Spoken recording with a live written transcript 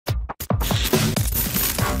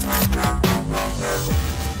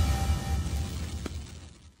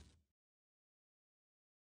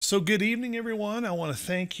So, good evening, everyone. I want to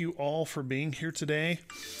thank you all for being here today.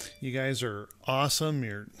 You guys are awesome.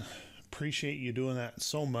 Appreciate you doing that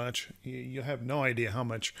so much. You have no idea how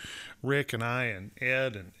much Rick and I and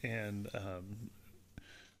Ed and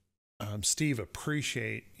Steve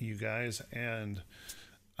appreciate you guys and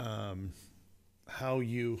how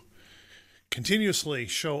you continuously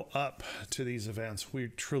show up to these events. We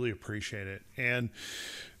truly appreciate it. And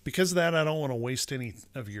because of that, I don't want to waste any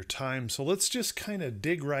of your time. So let's just kind of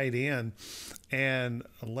dig right in and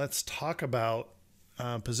let's talk about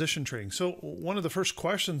position trading. So one of the first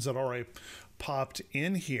questions that already popped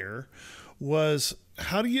in here was,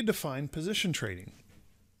 how do you define position trading?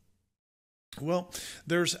 Well,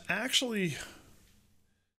 there's actually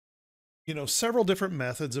several different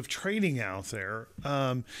methods of trading out there,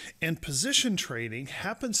 and position trading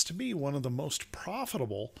happens to be one of the most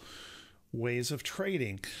profitable ways of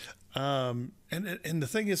trading. And the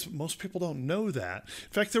thing is, most people don't know that.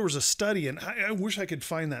 In fact, there was a study, and I wish I could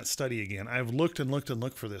find that study again. I've looked and looked and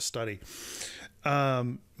looked for this study.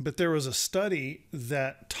 But there was a study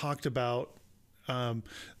that talked about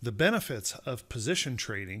the benefits of position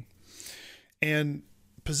trading. And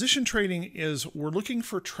position trading is, we're looking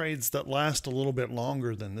for trades that last a little bit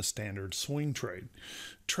longer than the standard swing trade.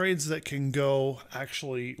 Trades that can go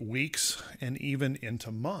actually weeks and even into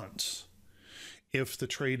months if the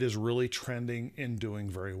trade is really trending and doing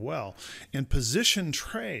very well. And position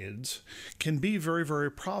trades can be very,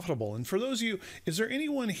 very profitable. And for those of you, is there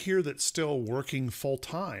anyone here that's still working full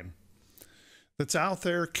time? That's out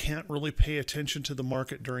there, can't really pay attention to the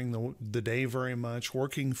market during the day very much,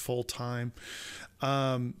 working full time,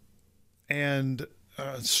 and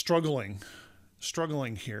struggling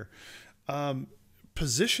here.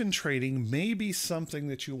 Position trading may be something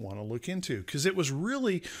that you want to look into, because it was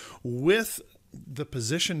really with the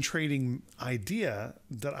position trading idea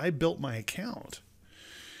that I built my account.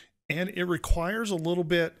 And it requires a little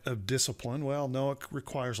bit of discipline. Well, no, it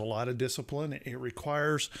requires a lot of discipline. It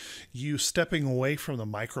requires you stepping away from the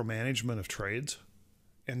micromanagement of trades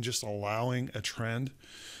and just allowing a trend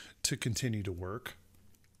to continue to work.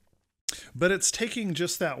 But it's taking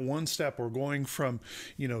just that one step. We're going from,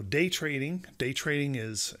 day trading. Day trading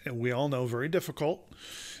is, we all know, very difficult.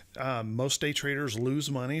 Most day traders lose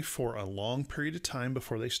money for a long period of time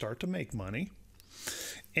before they start to make money.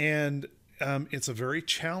 And it's a very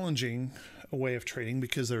challenging way of trading,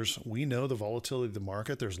 because we know the volatility of the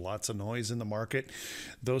market. There's lots of noise in the market.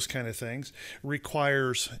 Those kind of things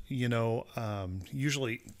requires,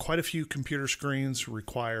 usually quite a few computer screens,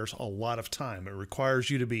 requires a lot of time. It requires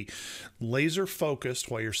you to be laser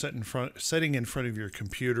focused while you're sitting in front of your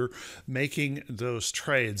computer, making those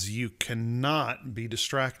trades. You cannot be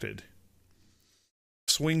distracted.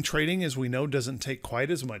 Swing trading, as we know, doesn't take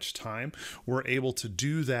quite as much time. We're able to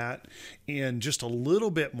do that in just a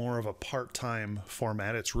little bit more of a part-time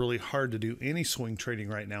format. It's really hard to do any swing trading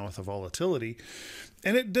right now with the volatility,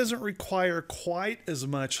 and it doesn't require quite as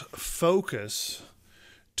much focus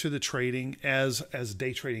to the trading as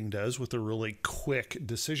day trading does, with the really quick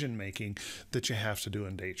decision making that you have to do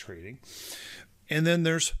in day trading. And then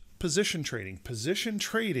there's position trading. Position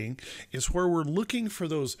trading is where we're looking for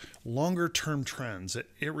those longer term trends.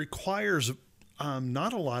 It requires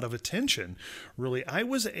not a lot of attention, really. I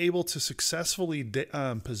was able to successfully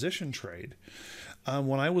position trade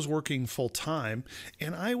when I was working full time,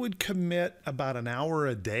 and I would commit about an hour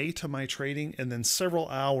a day to my trading, and then several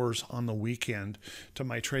hours on the weekend to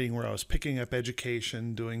my trading, where I was picking up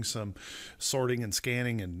education, doing some sorting and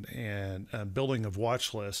scanning and building of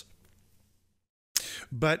watch lists.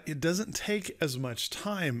 But it doesn't take as much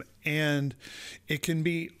time, and it can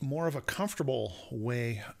be more of a comfortable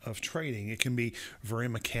way of trading. It can be very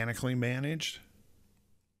mechanically managed.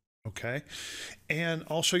 Okay. And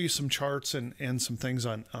I'll show you some charts and some things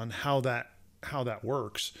on how that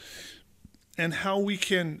works, and how we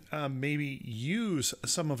can maybe use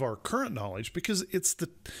some of our current knowledge, because it's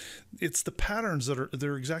the patterns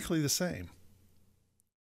they're exactly the same.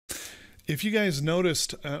 If you guys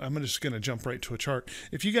noticed, I'm just going to jump right to a chart.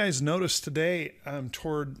 If you guys noticed today,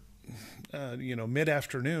 toward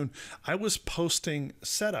mid-afternoon, I was posting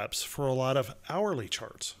setups for a lot of hourly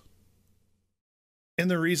charts. And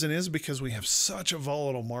the reason is because we have such a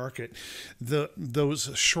volatile market.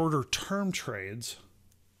 Those shorter term trades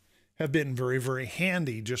have been very, very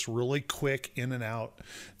handy, just really quick in and out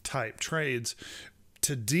type trades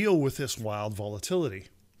to deal with this wild volatility.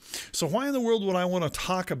 So why in the world would I want to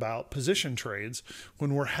talk about position trades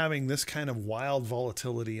when we're having this kind of wild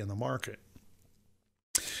volatility in the market?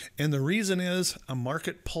 And the reason is, a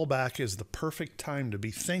market pullback is the perfect time to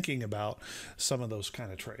be thinking about some of those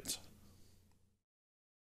kind of trades.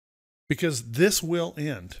 because this will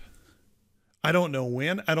end. I don't know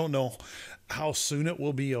when, I don't know how soon it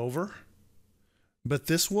will be over, but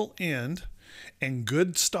this will end and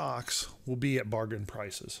good stocks will be at bargain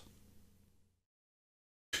prices.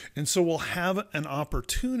 And so we'll have an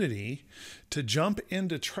opportunity to jump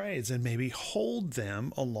into trades and maybe hold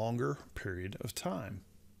them a longer period of time.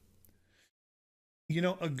 You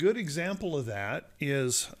know, a good example of that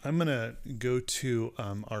is, I'm going to go to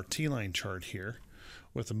our T-line chart here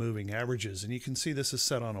with the moving averages, and you can see this is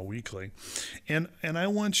set on a weekly. And I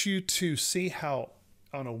want you to see how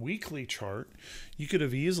on a weekly chart, you could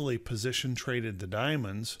have easily position traded the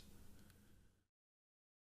diamonds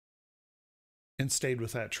and stayed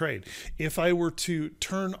with that trade. If I were to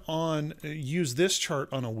turn on, use this chart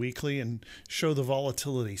on a weekly and show the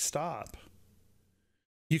volatility stop,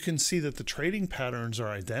 you can see that the trading patterns are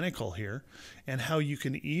identical here and how you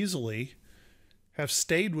can easily have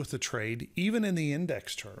stayed with the trade even in the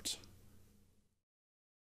index charts.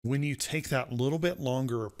 When you take that little bit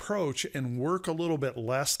longer approach and work a little bit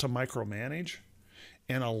less to micromanage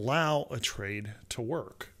and allow a trade to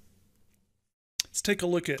work. Let's take a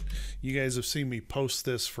look at, you guys have seen me post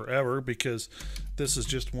this forever because this is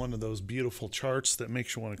just one of those beautiful charts that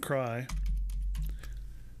makes you want to cry.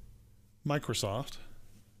 Microsoft.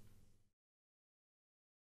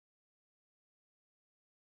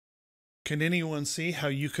 Can anyone see how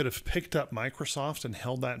you could have picked up Microsoft and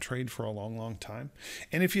held that trade for a long, long time?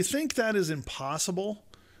 And if you think that is impossible,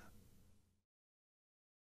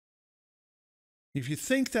 if you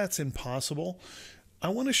think that's impossible, I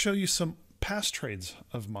want to show you some past trades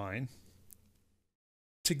of mine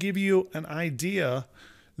to give you an idea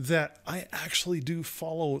that I actually do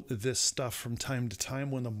follow this stuff from time to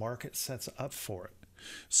time when the market sets up for it.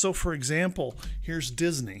 So for example, here's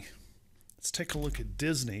Disney. Let's take a look at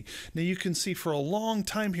Disney. Now you can see for a long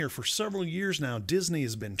time here, for several years now, Disney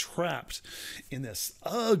has been trapped in this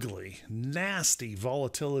ugly, nasty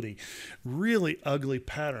volatility, really ugly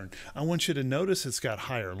pattern. I want you to notice it's got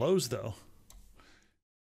higher lows though.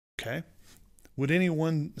 Okay. Would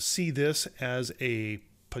anyone see this as a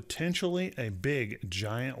potentially a big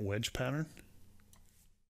giant wedge pattern?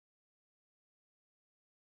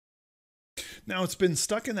 Now it's been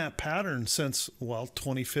stuck in that pattern since, well,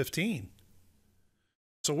 2015.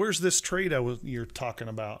 So where's this trade you're talking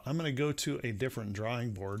about? I'm going to go to a different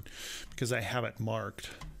drawing board because I have it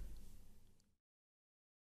marked.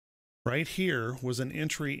 Right here was an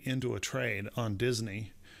entry into a trade on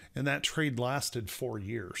Disney, and that trade lasted 4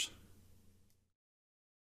 years.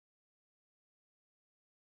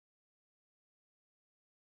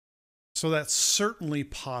 So that's certainly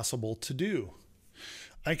possible to do.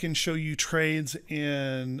 I can show you trades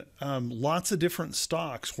in lots of different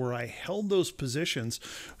stocks where I held those positions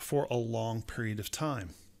for a long period of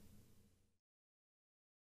time.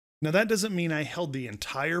 Now that doesn't mean I held the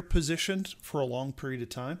entire position for a long period of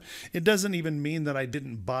time. It doesn't even mean that I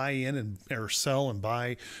didn't buy in or sell and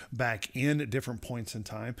buy back in at different points in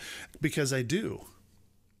time, because I do.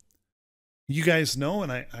 You guys know,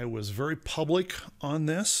 and I was very public on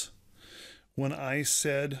this when I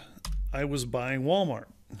said I was buying Walmart.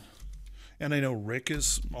 And I know Rick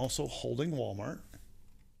is also holding Walmart.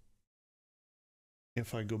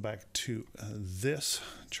 If I go back to this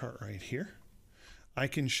chart right here, I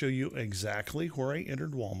can show you exactly where I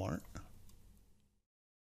entered Walmart.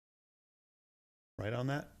 Right on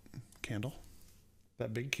that candle,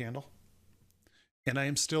 that big candle. And I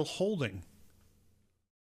am still holding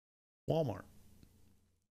Walmart.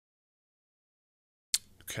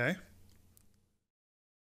 Okay.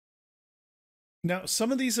 Now,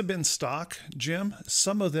 some of these have been stock, Jim.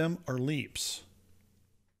 Some of them are leaps,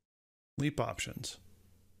 leap options.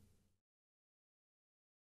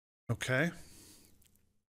 Okay.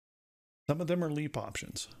 Some of them are leap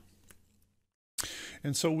options.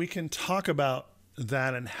 And so we can talk about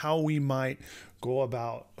that and how we might go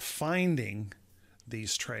about finding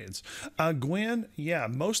these trades. Gwen, yeah,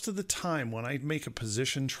 most of the time when I make a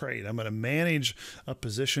position trade, I'm going to manage a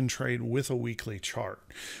position trade with a weekly chart.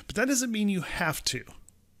 But that doesn't mean you have to.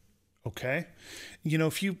 Okay? You know,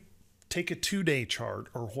 if you take a 2-day chart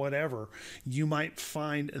or whatever, you might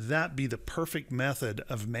find that be the perfect method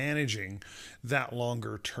of managing that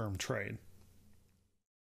longer term trade.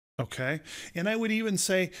 Okay? And I would even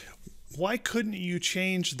say, why couldn't you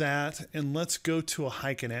change that and let's go to a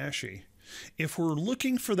Heikin Ashi? If we're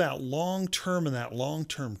looking for that long term and that long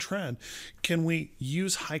term trend, can we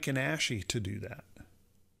use Heikin Ashi to do that?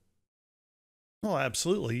 Well,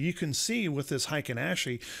 absolutely. You can see with this Heikin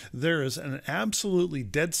Ashi, there is an absolutely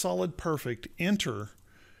dead solid perfect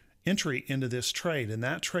entry into this trade. And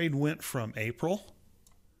that trade went from April,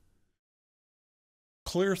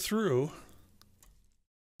 clear through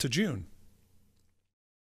to June.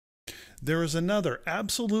 There is another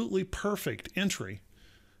absolutely perfect entry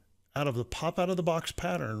out of the pop out of the box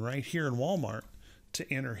pattern right here in Walmart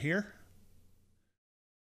to enter here.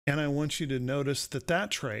 And I want you to notice that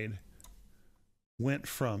that trade went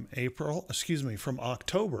from from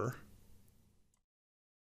October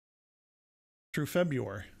through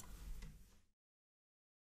February.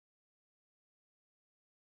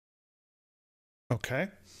 Okay.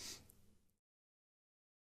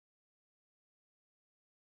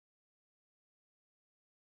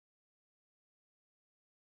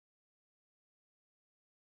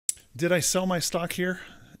 Did I sell my stock here?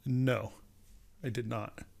 No, I did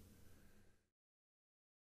not.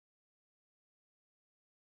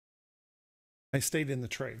 I stayed in the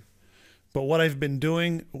trade. But what I've been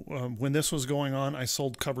doing when this was going on, I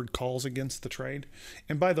sold covered calls against the trade.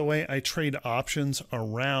 And by the way, I trade options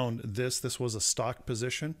around this. This was a stock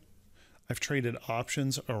position. I've traded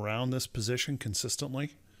options around this position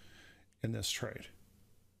consistently in this trade.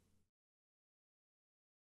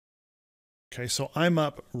 Okay, so I'm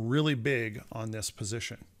up really big on this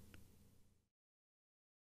position.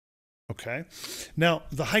 Okay, now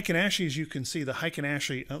the Heiken Ashi, as you can see, the Heiken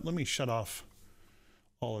Ashi, let me shut off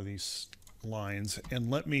all of these lines and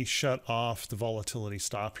let me shut off the volatility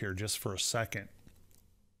stop here just for a second.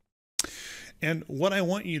 And what I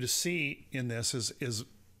want you to see in this is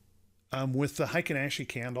with the Heiken Ashi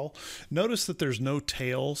candle, notice that there's no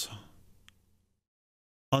tails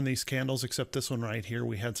on these candles except this one right here.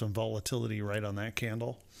 We had some volatility right on that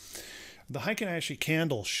candle. The Heiken Ashi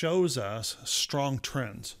candle shows us strong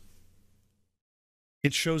trends.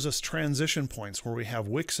 It shows us transition points where we have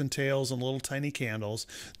wicks and tails and little tiny candles.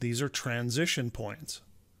 These are transition points.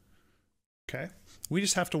 Okay. We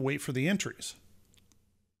just have to wait for the entries.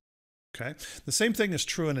 Okay. The same thing is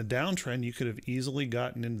true in a downtrend. You could have easily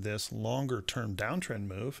gotten into this longer term downtrend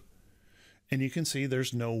move. And you can see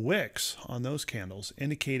there's no wicks on those candles,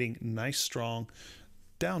 indicating nice, strong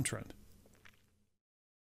downtrend.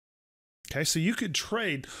 Okay. So you could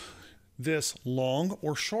trade this long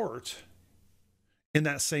or short in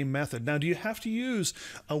that same method. Now, do you have to use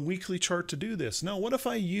a weekly chart to do this? No. What if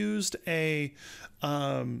I used a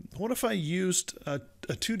 2-day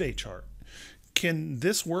chart? Can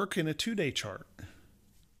this work in a 2-day chart?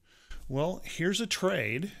 Well, here's a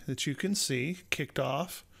trade that you can see kicked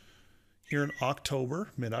off here in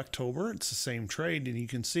October, mid-October. It's the same trade, and you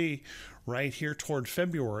can see right here toward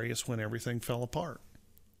February is when everything fell apart.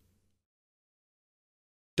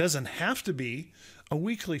 Doesn't have to be a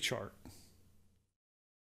weekly chart.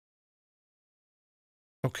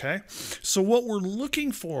 Okay, so what we're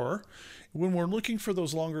looking for when we're looking for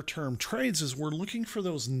those longer term trades is we're looking for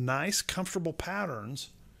those nice, comfortable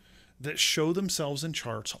patterns that show themselves in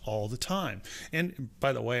charts all the time. And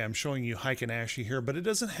by the way, I'm showing you Heiken Ashi here, but it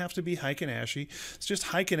doesn't have to be Heiken Ashi. It's just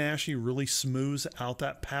Heiken Ashi really smooths out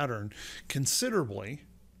that pattern considerably,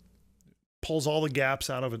 pulls all the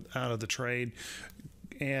gaps out of the trade,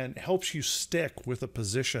 and helps you stick with a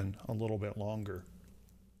position a little bit longer.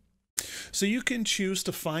 So you can choose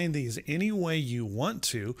to find these any way you want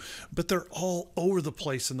to, but they're all over the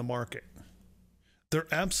place in the market. They're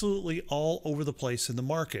absolutely all over the place in the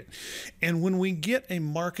market. And when we get a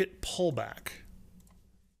market pullback,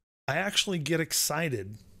 I actually get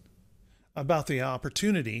excited about the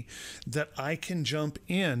opportunity that I can jump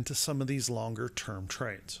into some of these longer term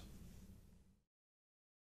trades.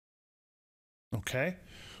 Okay?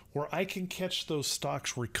 Where I can catch those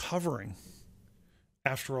stocks recovering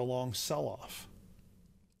after a long sell-off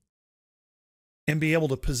and be able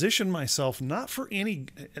to position myself not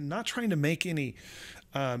trying to make any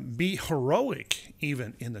be heroic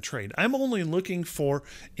even in the trade. I'm only looking for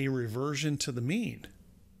a reversion to the mean.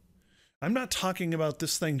 I'm not talking about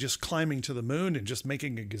this thing just climbing to the moon and just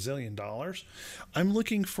making a gazillion dollars. I'm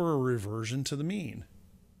looking for a reversion to the mean.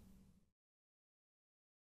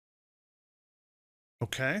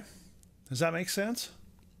 Okay, does that make sense?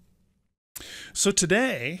 So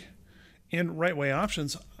today, in Right Way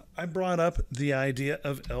Options, I brought up the idea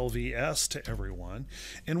of LVS to everyone,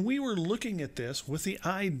 and we were looking at this with the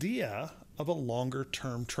idea of a longer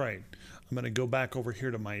term trade. I'm going to go back over here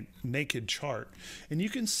to my naked chart, and you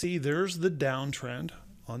can see there's the downtrend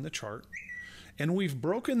on the chart, and we've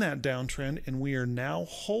broken that downtrend, and we are now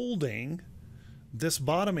holding this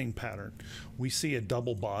bottoming pattern. We see a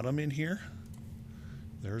double bottom in here.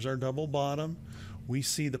 There's our double bottom. We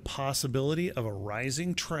see the possibility of a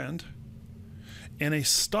rising trend and a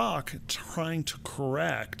stock trying to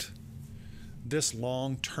correct this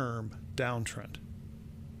long-term downtrend.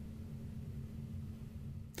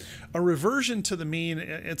 A reversion to the mean,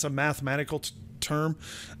 it's a mathematical term.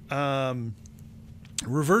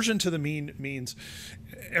 Reversion to the mean means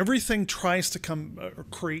everything tries to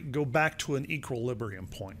go back to an equilibrium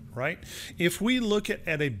point, right? If we look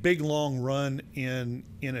at a big long run in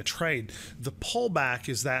a trade, the pullback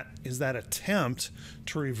is that attempt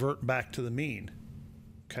to revert back to the mean.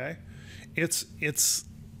 Okay, it's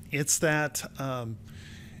that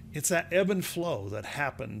ebb and flow that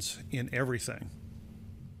happens in everything.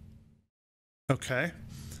 Okay.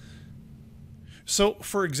 So,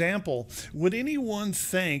 for example, would anyone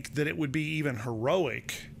think that it would be even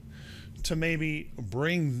heroic to maybe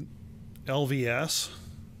bring LVS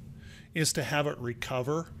is to have it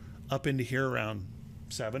recover up into here around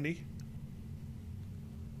 70?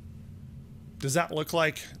 Does that look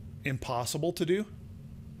like impossible to do?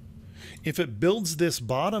 If it builds this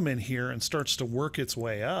bottom in here and starts to work its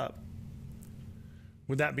way up,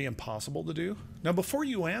 would that be impossible to do? Now, before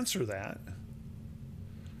you answer that,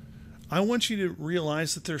 I want you to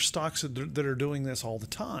realize that there's stocks that are doing this all the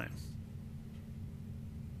time.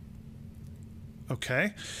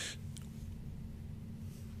 Okay.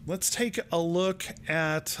 Let's take a look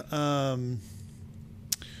at,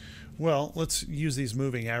 well, let's use these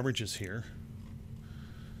moving averages here.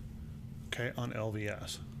 Okay, on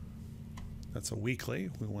LVS. That's a weekly.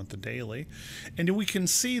 We want the daily. And we can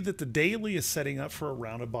see that the daily is setting up for a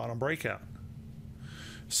rounded bottom breakout.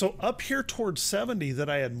 So up here towards 70 that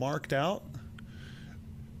I had marked out,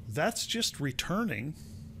 that's just returning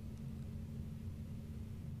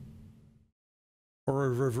or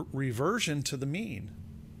a reversion to the mean.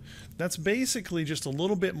 That's basically just a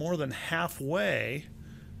little bit more than halfway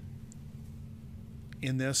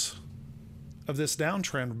in this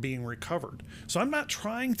downtrend being recovered. So I'm not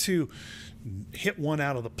trying to hit one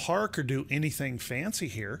out of the park or do anything fancy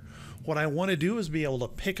here. What I want to do is be able to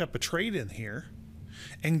pick up a trade in here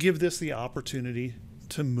and give this the opportunity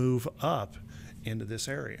to move up into this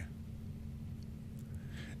area.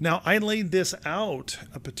 Now, I laid this out,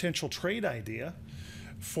 a potential trade idea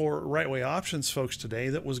for Right Way Options folks today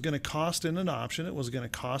that was going to cost in an option. It was going to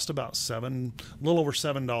cost about a little over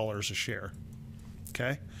 $7 a share.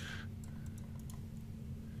 Okay.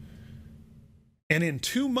 And in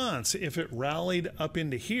 2 months, if it rallied up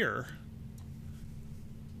into here,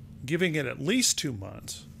 giving it at least 2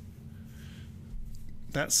 months,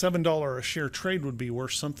 that $7 a share trade would be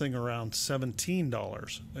worth something around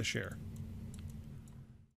 $17 a share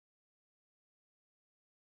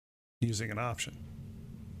using an option.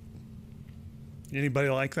 Anybody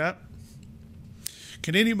like that?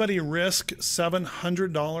 Can anybody risk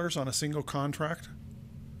 $700 on a single contract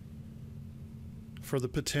for the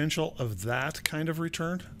potential of that kind of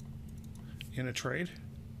return in a trade?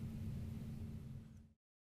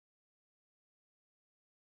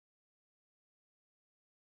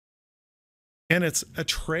 And it's a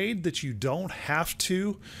trade that you don't have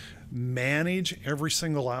to manage every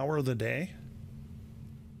single hour of the day.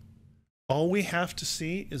 All we have to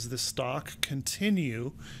see is the stock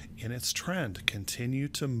continue in its trend, continue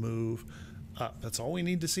to move up. That's all we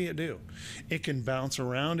need to see it do. It can bounce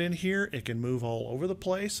around in here. It can move all over the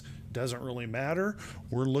place. Doesn't really matter.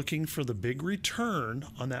 We're looking for the big return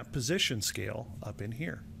on that position scale up in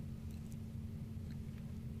here.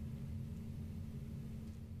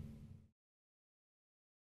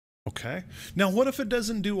 Okay. Now, what if it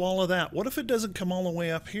doesn't do all of that? What if it doesn't come all the way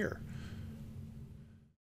up here?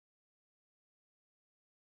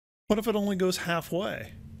 What if it only goes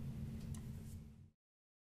halfway?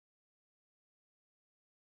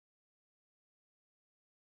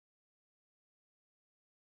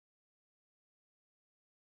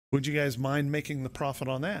 Would you guys mind making the profit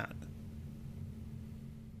on that?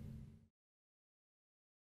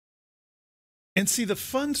 And see, the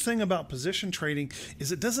fun thing about position trading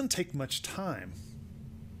is it doesn't take much time.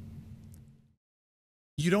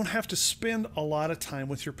 You don't have to spend a lot of time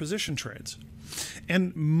with your position trades.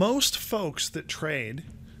 And most folks that trade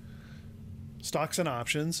stocks and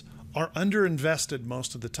options are underinvested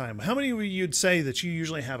most of the time. How many of you'd say that you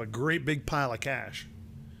usually have a great big pile of cash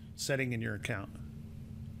sitting in your account?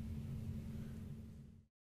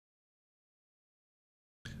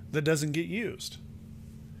 That doesn't get used.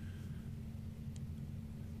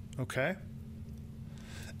 Okay.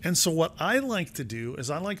 And so what I like to do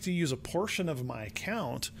is I like to use a portion of my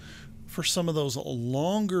account for some of those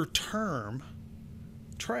longer term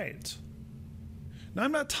trades. Now,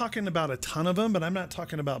 I'm not talking about a ton of them, but I'm not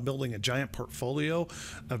talking about building a giant portfolio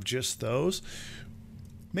of just those.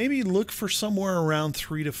 Maybe look for somewhere around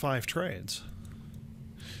 3 to 5 trades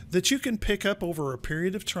that you can pick up over a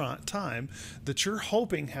period of time that you're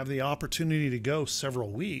hoping have the opportunity to go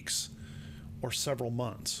several weeks or several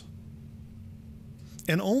months.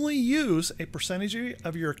 and only use a percentage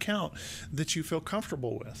of your account that you feel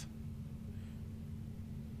comfortable with.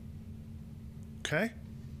 Okay?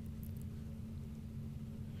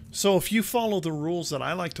 So if you follow the rules that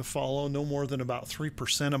I like to follow, no more than about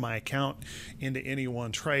 3% of my account into any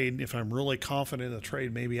one trade. If I'm really confident in the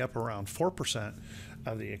trade, maybe up around 4%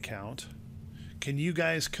 of the account. Can you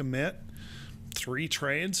guys commit 3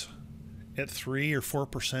 trades at 3 or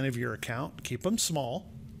 4% of your account? Keep them small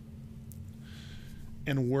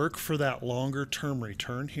and work for that longer term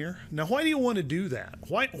return here. Now, why do you want to do that?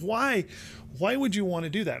 Why would you want to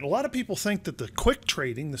do that? A lot of people think that the quick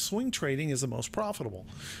trading, the swing trading, is the most profitable.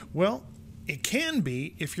 Well, it can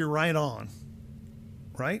be if you're right on,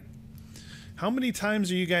 right? How many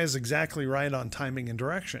times are you guys exactly right on timing and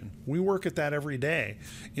direction? We work at that every day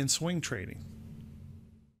in swing trading,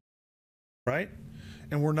 right?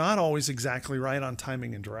 And we're not always exactly right on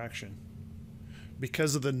timing and direction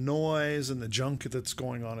because of the noise and the junk that's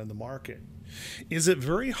going on in the market. Is it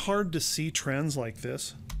very hard to see trends like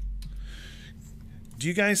this? Do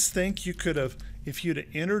you guys think you could have, if you'd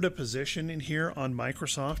entered a position in here on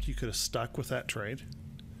Microsoft, you could have stuck with that trade?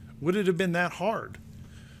 Would it have been that hard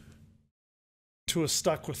to have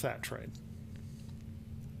stuck with that trade?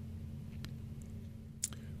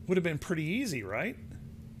 Would have been pretty easy, right?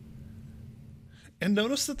 And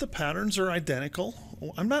notice that the patterns are identical.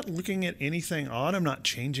 I'm not looking at anything odd. I'm not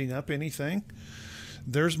changing up anything.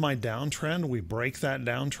 There's my downtrend. We break that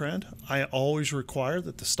downtrend. I always require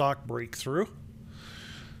that the stock break through,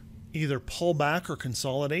 either pull back or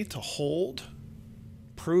consolidate to hold,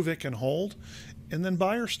 prove it can hold, and then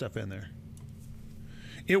buyer step in there.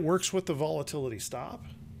 It works with the volatility stop.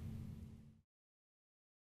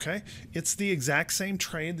 Okay, it's the exact same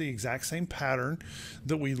trade, the exact same pattern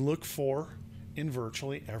that we look for in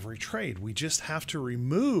virtually every trade. We just have to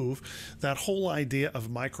remove that whole idea of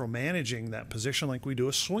micromanaging that position like we do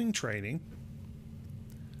a swing trading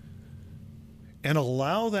and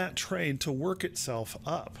allow that trade to work itself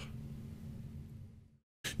up.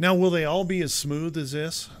 Now, will they all be as smooth as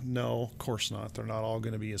this? No, of course not. They're not all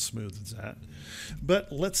going to be as smooth as that.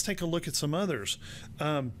 But let's take a look at some others.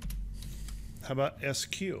 How about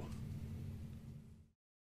SQ?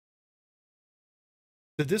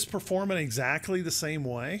 Did this perform in exactly the same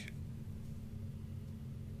way?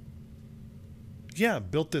 Yeah,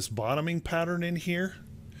 built this bottoming pattern in here.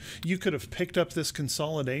 You could have picked up this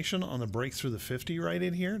consolidation on the break through the 50 right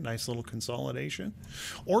in here. Nice little consolidation.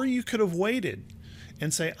 Or you could have waited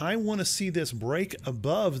and say, I want to see this break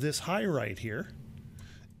above this high right here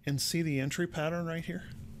and see the entry pattern right here.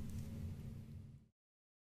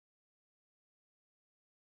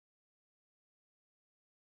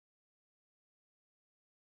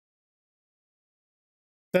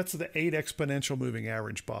 That's the 8 exponential moving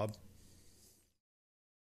average, Bob.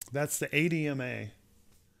 That's the ADMA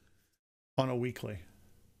on a weekly.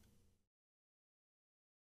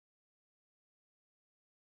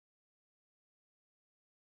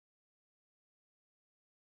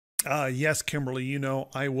 Yes, Kimberly, you know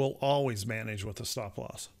I will always manage with a stop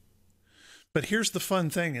loss. But here's the fun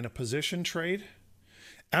thing in a position trade.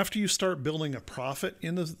 After you start building a profit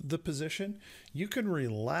in the position, you can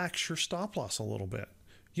relax your stop loss a little bit.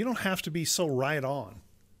 You don't have to be so right on.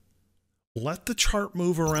 Let the chart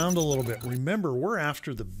move around a little bit. Remember, we're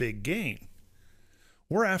after the big gain.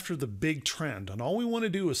 We're after the big trend, and all we want to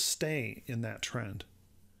do is stay in that trend.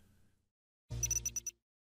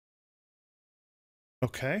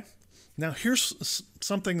 Okay, now here's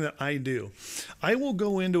something that I do. I will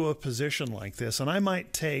go into a position like this, and I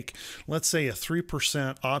might take, let's say, a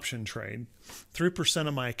 3% option trade. 3%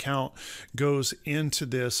 of my account goes into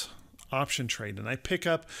this option trade, and I pick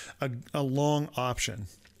up a long option.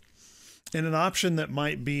 And an option that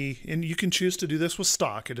might be, and you can choose to do this with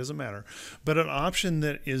stock, it doesn't matter, but an option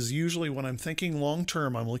that is usually, when I'm thinking long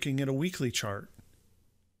term, I'm looking at a weekly chart.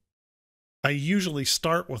 I usually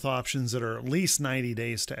start with options that are at least 90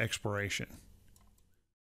 days to expiration.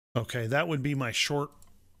 Okay, that would be my short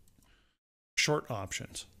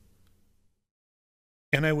options.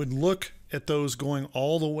 And I would look at those going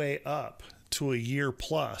all the way up to a year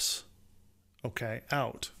plus, okay,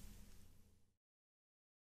 out.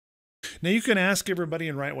 Now, you can ask everybody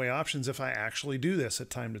in Right Way Options if I actually do this at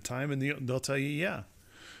time to time, and they'll tell you, yeah.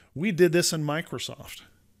 We did this in Microsoft.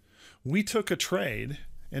 We took a trade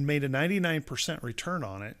and made a 99% return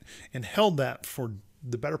on it and held that for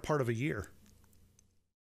the better part of a year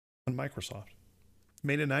on Microsoft.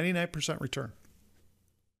 Made a 99% return.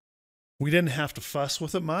 We didn't have to fuss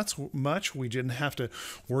with it much. We didn't have to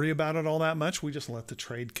worry about it all that much. We just let the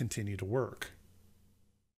trade continue to work.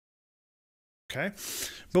 Okay,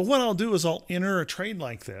 but what I'll do is I'll enter a trade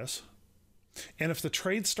like this, And if the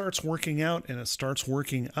trade starts working out and it starts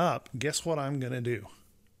working up, guess what I'm going to do?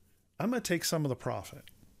 I'm going to take some of the profit,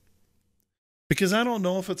 because I don't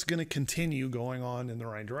know if it's going to continue going on in the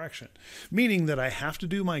right direction. Meaning that I have to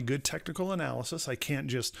do my good technical analysis. I can't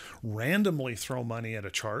just randomly throw money at a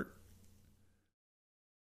chart.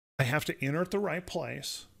 I have to enter at the right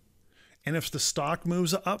place. And if the stock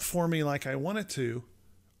moves up for me like I want it to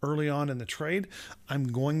early on in the trade, I'm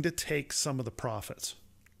going to take some of the profits.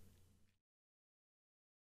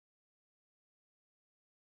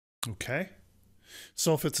 Okay.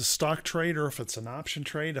 So if it's a stock trade or if it's an option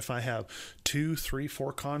trade, if I have 2, 3,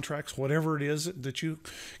 4 contracts, whatever it is that you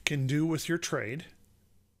can do with your trade,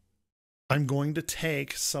 I'm going to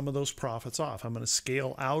take some of those profits off. I'm going to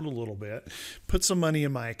scale out a little bit, put some money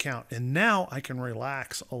in my account, and now I can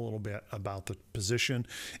relax a little bit about the position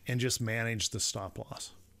and just manage the stop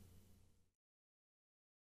loss.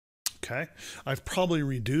 Okay, I've probably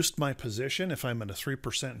reduced my position. If I'm in a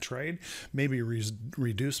 3% trade, maybe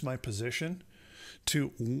reduce my position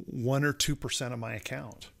to 1 or 2% of my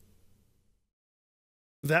account.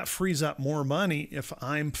 That frees up more money if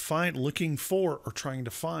I'm looking for or trying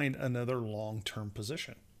to find another long-term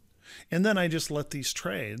position. And then I just let these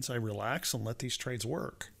trades, I relax and let these trades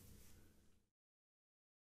work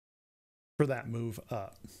for that move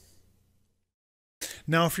up.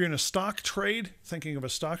 Now, if you're in a stock trade, thinking of a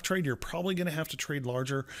stock trade, you're probably going to have to trade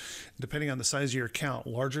larger, depending on the size of your account,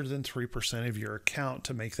 larger than 3% of your account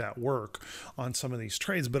to make that work on some of these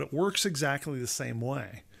trades. But it works exactly the same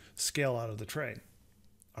way. Scale out of the trade.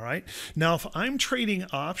 All right. Now, if I'm trading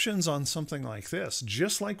options on something like this,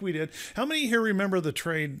 just like we did, how many here remember the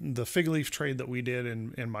trade, the fig leaf trade that we did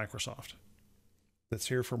in Microsoft? That's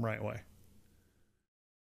here from Right Way.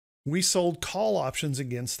 We sold call options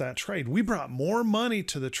against that trade. We brought more money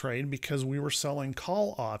to the trade because we were selling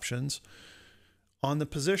call options on the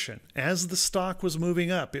position. As the stock was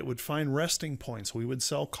moving up, it would find resting points. We would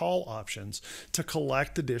sell call options to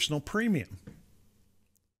collect additional premium.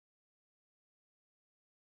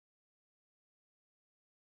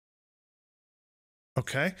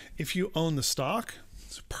 Okay, if you own the stock,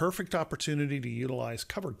 it's a perfect opportunity to utilize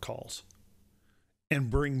covered calls and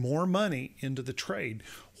bring more money into the trade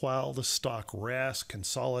while the stock rests,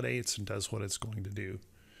 consolidates, and does what it's going to do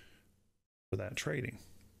for that trading.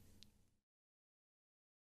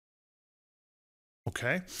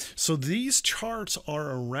 Okay, so these charts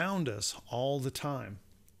are around us all the time.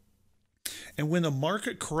 And when the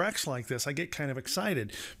market corrects like this, I get kind of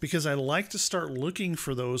excited because I like to start looking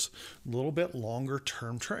for those little bit longer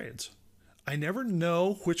term trades. I never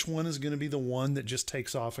know which one is going to be the one that just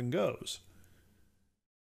takes off and goes.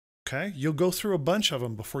 Okay, you'll go through a bunch of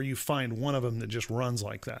them before you find one of them that just runs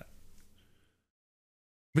like that.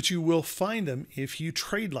 But you will find them if you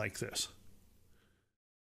trade like this.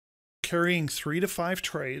 Carrying 3 to 5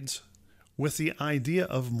 trades with the idea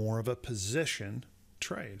of more of a position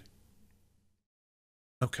trade.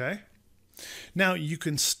 Okay. Now you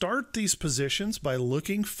can start these positions by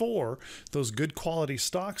looking for those good quality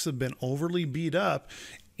stocks that have been overly beat up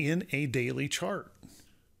in a daily chart.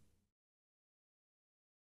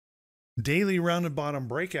 Daily rounded bottom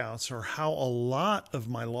breakouts are how a lot of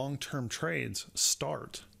my long-term trades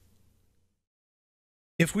start.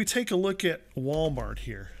 If we take a look at Walmart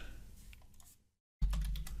here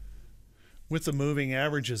with the moving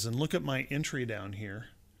averages and look at my entry down here,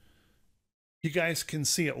 you guys can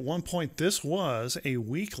see at one point this was a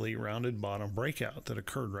weekly rounded bottom breakout that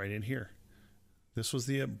occurred right in here. This was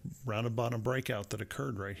the rounded bottom breakout that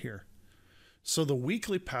occurred right here. So the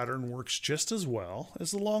weekly pattern works just as well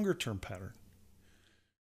as the longer term pattern.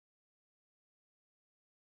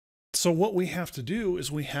 So what we have to do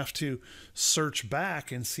is we have to search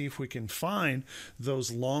back and see if we can find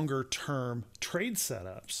those longer term trade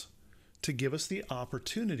setups to give us the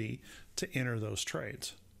opportunity to enter those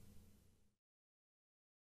trades.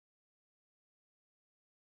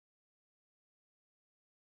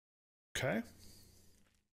 Okay.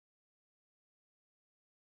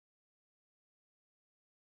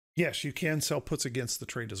 Yes, you can sell puts against the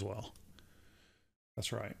trade as well.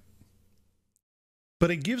 That's right.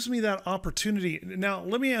 But it gives me that opportunity. Now,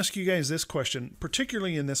 let me ask you guys this question,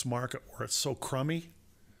 particularly in this market where it's so crummy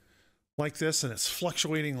like this and it's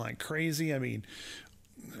fluctuating like crazy. I mean,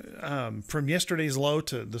 from yesterday's low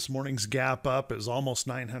to this morning's gap up is almost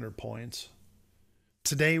 900 points.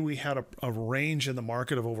 Today we had a range in the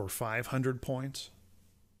market of over 500 points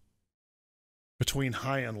between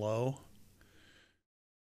high and low.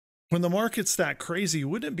 When the market's that crazy,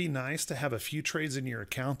 wouldn't it be nice to have a few trades in your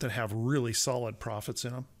account that have really solid profits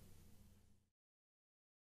in them?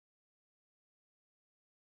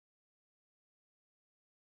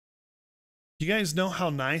 You guys know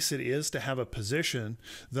how nice it is to have a position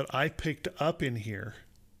that I picked up in here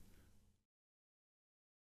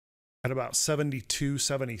at about 72,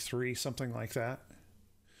 73, something like that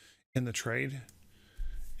in the trade.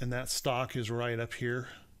 And that stock is right up here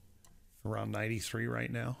around 93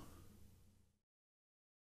 right now.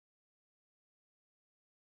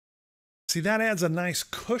 See, that adds a nice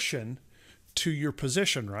cushion to your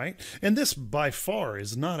position, right? And this by far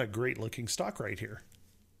is not a great looking stock right here.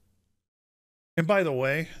 And by the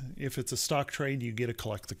way, if it's a stock trade, you get to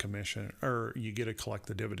collect the commission, or you get to collect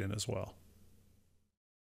the dividend as well.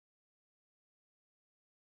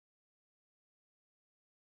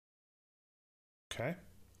 Okay.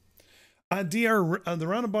 The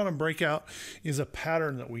round and bottom breakout is a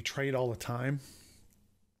pattern that we trade all the time.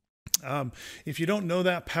 If you don't know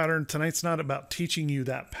that pattern, tonight's not about teaching you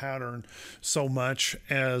that pattern so much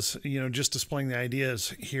as, just displaying the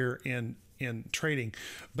ideas here in trading.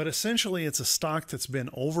 But essentially, it's a stock that's been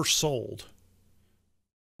oversold.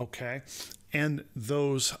 Okay. And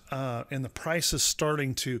and the price is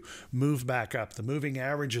starting to move back up. The moving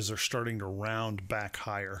averages are starting to round back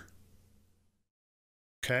higher.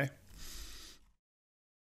 Okay.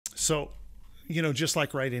 So, just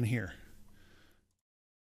like right in here,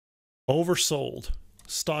 oversold,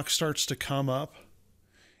 stock starts to come up,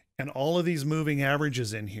 and all of these moving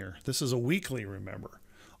averages in here, this is a weekly, remember,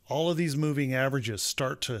 all of these moving averages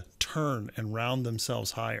start to turn and round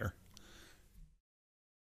themselves higher.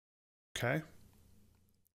 Okay.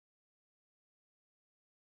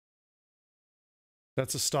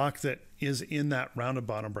 That's a stock that is in that rounded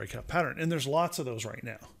bottom breakout pattern. And there's lots of those right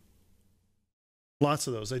now. Lots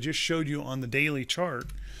of those. I just showed you on the daily chart.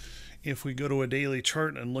 If we go to a daily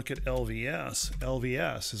chart and look at LVS,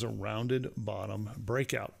 LVS is a rounded bottom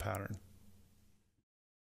breakout pattern.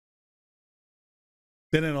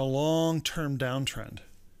 Been in a long-term downtrend.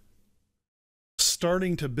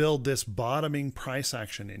 Starting to build this bottoming price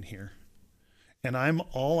action in here. And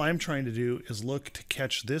all I'm trying to do is look to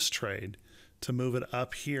catch this trade to move it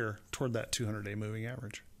up here toward that 200-day moving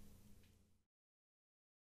average.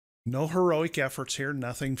 No heroic efforts here,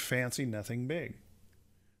 nothing fancy, nothing big.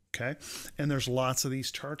 Okay, and there's lots of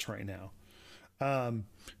these charts right now.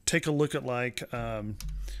 Take a look at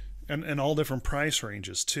and all different price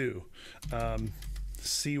ranges too.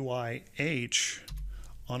 CYH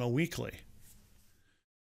on a weekly.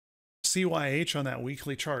 CYH on that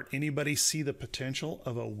weekly chart. Anybody see the potential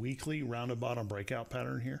of a weekly rounded bottom breakout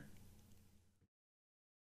pattern here?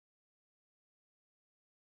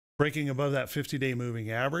 Breaking above that 50-day moving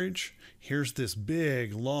average. Here's this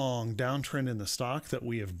big, long downtrend in the stock that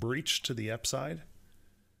we have breached to the upside.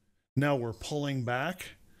 Now we're pulling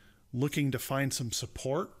back, looking to find some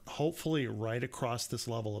support, hopefully right across this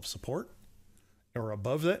level of support or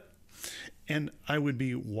above it. And I would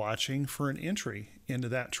be watching for an entry into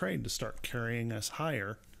that trade to start carrying us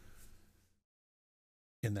higher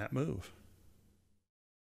in that move.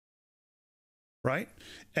 Right?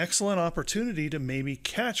 Excellent opportunity to maybe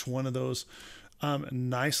catch one of those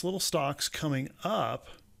nice little stocks coming up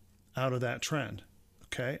out of that trend,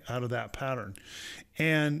 okay, out of that pattern.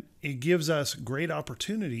 And it gives us great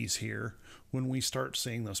opportunities here when we start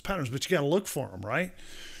seeing those patterns, but you got to look for them, right?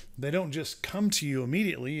 They don't just come to you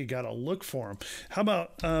immediately. You got to look for them. How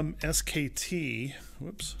about SKT?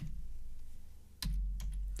 Whoops.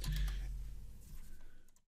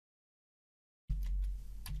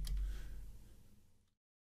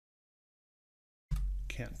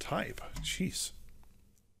 Can't type. Jeez.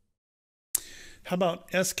 How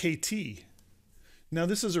about SKT? Now,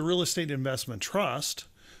 this is a real estate investment trust,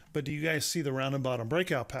 but do you guys see the round and bottom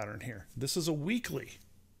breakout pattern here? This is a weekly.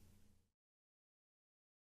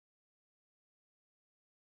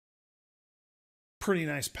 Pretty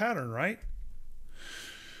nice pattern, right?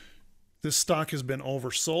 This stock has been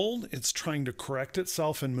oversold. It's trying to correct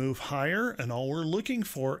itself and move higher, and all we're looking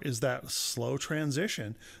for is that slow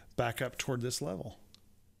transition back up toward this level.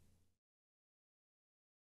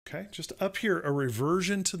 Okay, just up here, a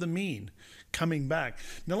reversion to the mean coming back.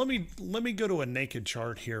 Now let me go to a naked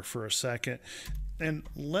chart here for a second, and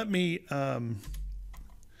let me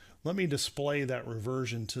display that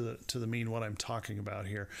reversion to the mean, what I'm talking about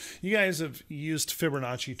here. You guys have used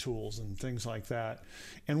Fibonacci tools and things like that,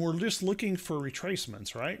 and we're just looking for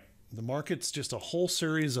retracements, right? The market's just a whole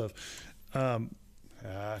series of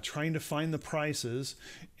trying to find the prices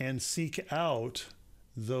and seek out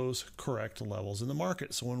those correct levels in the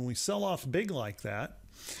market. So when we sell off big like that,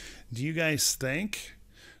 do you guys think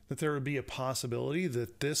that there would be a possibility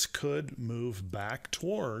that this could move back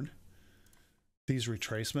toward these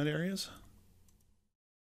retracement areas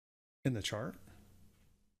in the chart?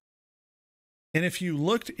 And if you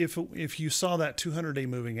looked, if you saw that 200-day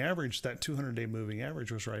moving average, that 200-day moving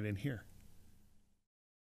average was right in here.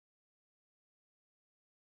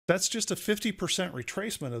 That's just a 50%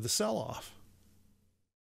 retracement of the sell-off.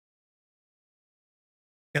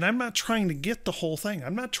 And I'm not trying to get the whole thing.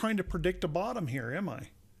 I'm not trying to predict a bottom here, am I?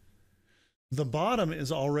 The bottom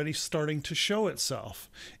is already starting to show itself.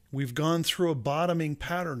 We've gone through a bottoming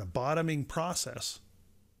pattern, a bottoming process.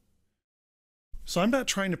 So I'm not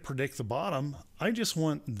trying to predict the bottom. I just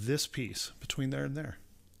want this piece between there and there.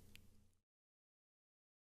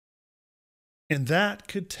 And that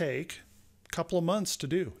could take a couple of months to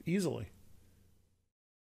do easily.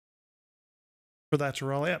 For that to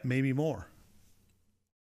rally up, maybe more.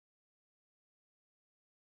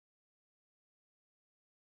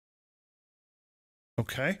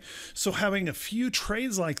 Okay, so having a few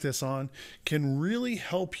trades like this on can really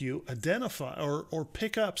help you identify or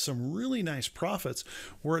pick up some really nice profits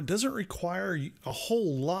where it doesn't require a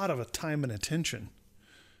whole lot of time and attention.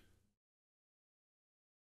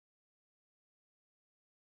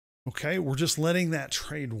 Okay, we're just letting that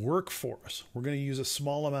trade work for us. We're going to use a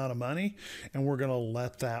small amount of money and we're going to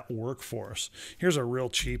let that work for us. Here's a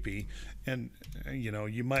real cheapie, and you know,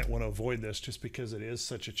 you might want to avoid this just because it is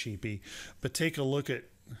such a cheapie, but take a look at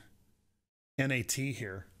NAT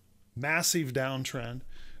here. Massive downtrend,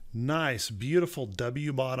 nice, beautiful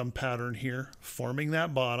W bottom pattern here, forming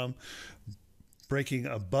that bottom, breaking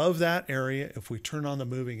above that area. If we turn on the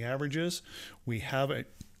moving averages, we have a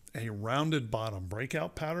rounded bottom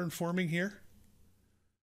breakout pattern forming here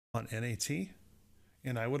on NAT,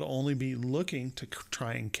 and I would only be looking to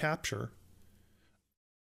try and capture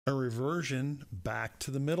a reversion back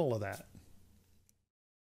to the middle of that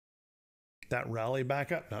rally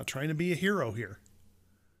back up. Not trying to be a hero here.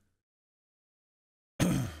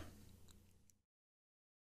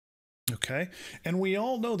 Okay, and we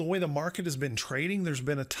all know the way the market has been trading, there's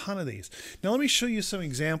been a ton of these. Now let me show you some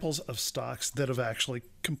examples of stocks that have actually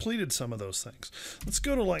completed some of those things. Let's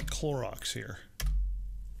go to like Clorox here.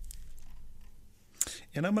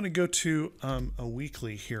 And I'm going to go to a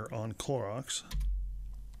weekly here on Clorox.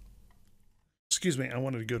 Excuse me, I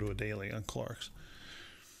wanted to go to a daily on Clorox.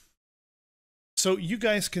 So you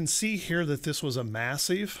guys can see here that this was a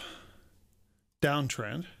massive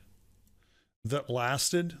downtrend that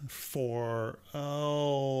lasted for,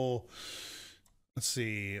 let's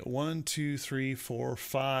see, 1, 2, 3, 4,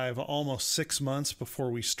 5, almost 6 months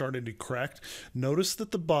before we started to correct. Notice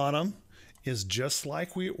that the bottom is just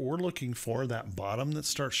like we were looking for, that bottom that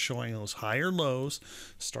starts showing those higher lows,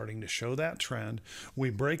 starting to show that trend.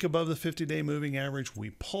 We break above the 50-day moving average,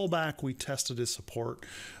 we pull back, we tested as support,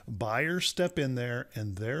 buyers step in there,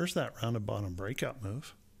 and there's that rounded bottom breakout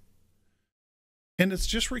move. And it's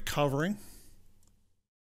just recovering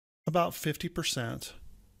about 50%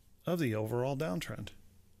 of the overall downtrend.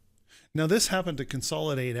 Now this happened to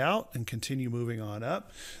consolidate out and continue moving on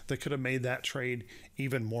up. That could have made that trade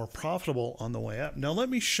even more profitable on the way up. Now let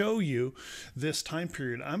me show you this time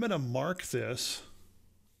period. I'm going to mark this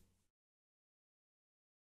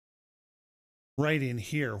right in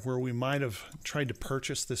here where we might have tried to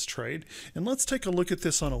purchase this trade. And let's take a look at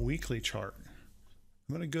this on a weekly chart.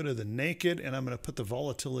 I'm going to go to the naked and I'm going to put the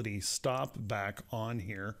volatility stop back on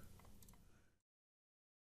here.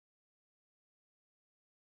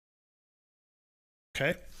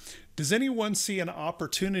 Okay, does anyone see an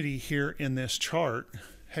opportunity here in this chart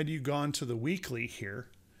had you gone to the weekly here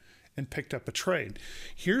and picked up a trade?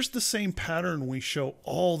 Here's the same pattern we show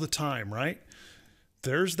all the time, right?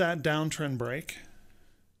 There's that downtrend break.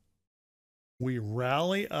 We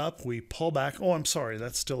rally up, we pull back. Oh, I'm sorry,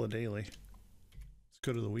 that's still a daily. Let's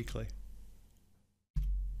go to the weekly.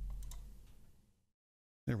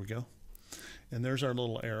 There we go. And there's our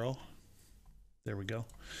little arrow. There we go.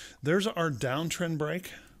 There's our downtrend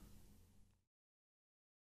break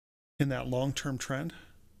in that long-term trend.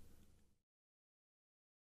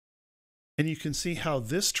 And you can see how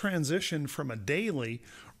this transition from a daily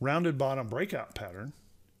rounded bottom breakout pattern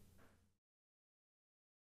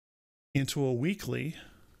into a weekly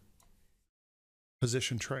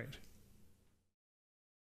position trade.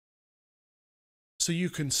 So you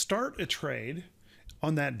can start a trade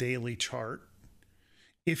on that daily chart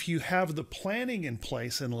if you have the planning in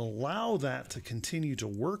place and allow that to continue to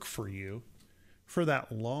work for you for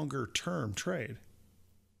that longer term trade.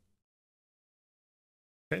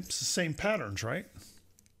 Okay, it's the same patterns, right?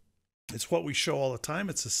 It's what we show all the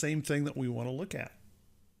time. It's the same thing that we want to look at.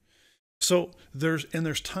 So there's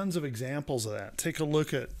tons of examples of that. Take a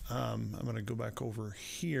look at, I'm going to go back over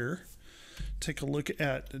here. Take a look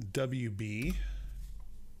at WB.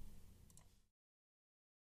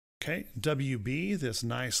 Okay, WB, this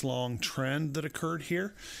nice long trend that occurred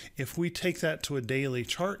here. If we take that to a daily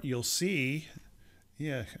chart, you'll see,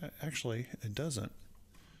 yeah, actually it doesn't.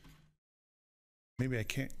 Maybe I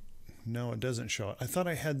can't, no, it doesn't show it. I thought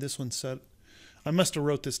I had this one set. I must have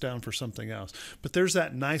wrote this down for something else. But there's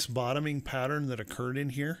that nice bottoming pattern that occurred in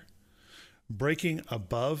here. Breaking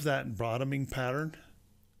above that bottoming pattern.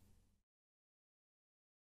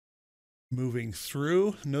 Moving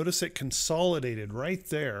through, notice it consolidated right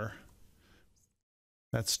there.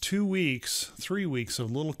 That's 2 weeks, 3 weeks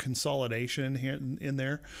of little consolidation in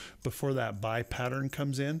there before that buy pattern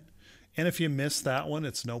comes in. And if you miss that one,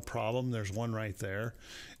 it's no problem. There's one right there,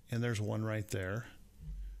 and there's one right there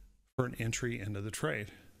for an entry into the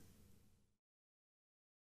trade.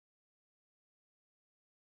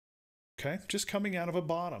 Okay, just coming out of a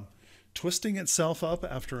bottom, twisting itself up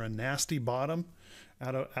after a nasty bottom,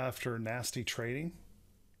 after nasty trading,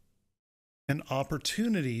 and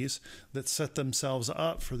opportunities that set themselves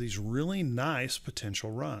up for these really nice potential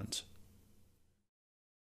runs.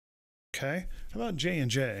 Okay, how about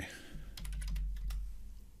J&J?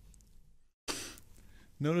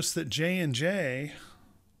 Notice that J&J,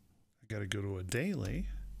 I got to go to a daily.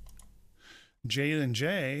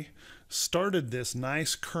 J&J started this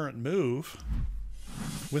nice current move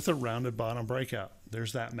with a rounded bottom breakout.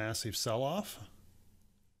 There's that massive sell-off.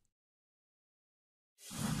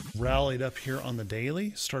 Rallied up here on the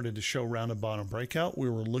daily, started to show rounded bottom breakout. We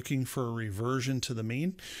were looking for a reversion to the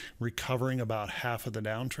mean, recovering about half of the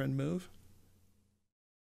downtrend move.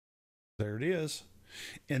 There it is.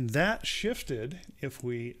 And that shifted, if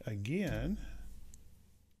we again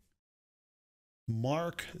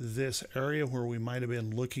mark this area where we might have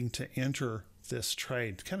been looking to enter this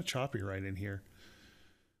trade. It's kind of choppy right in here.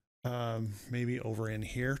 Maybe over in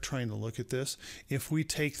here, trying to look at this. If we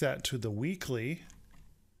take that to the weekly,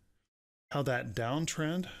 how that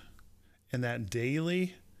downtrend and that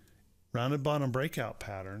daily rounded bottom breakout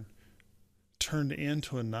pattern turned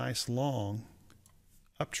into a nice long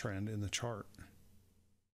uptrend in the chart.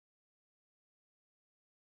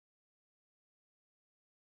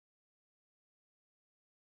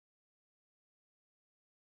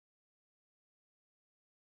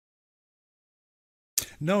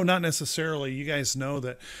 No, not necessarily. You guys know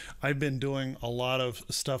that I've been doing a lot of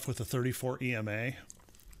stuff with the 34 EMA.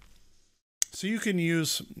 So you can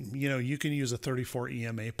use, you can use a 34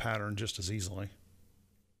 EMA pattern just as easily.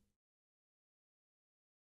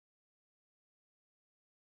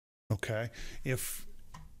 Okay. If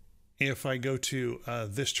I go to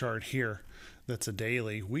this chart here, that's a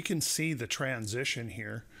daily, we can see the transition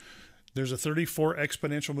here. There's a 34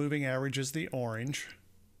 exponential moving average is the orange.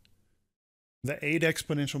 The 8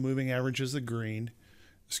 exponential moving average is the green,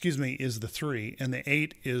 is the 3, and the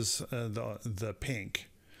 8 is the pink.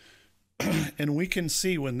 And we can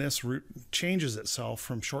see when this changes itself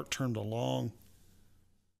from short-term to long,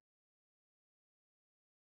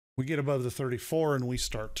 we get above the 34 and we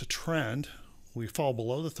start to trend. We fall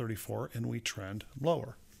below the 34 and we trend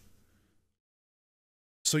lower.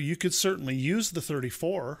 So you could certainly use the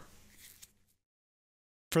 34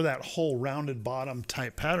 for that whole rounded bottom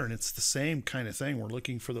type pattern. It's the same kind of thing. We're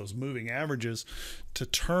looking for those moving averages to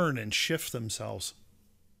turn and shift themselves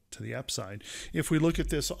to the upside. If we look at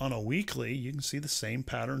this on a weekly, you can see the same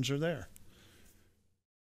patterns are there.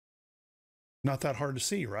 Not that hard to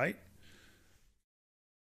see, right?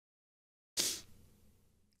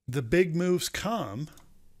 The big moves come.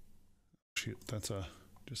 Shoot, that's just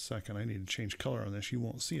a second. I need to change color on this. You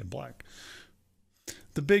won't see it black.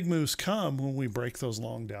 The big moves come when we break those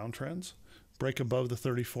long downtrends, break above the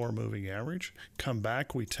 34 moving average, come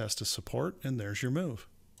back, we test a support, and there's your move.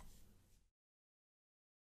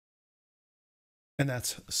 And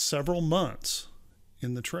that's several months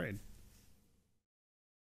in the trade.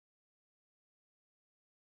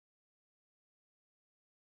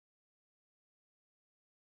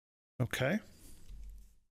 Okay.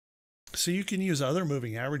 So you can use other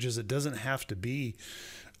moving averages. It doesn't have to be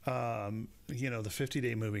the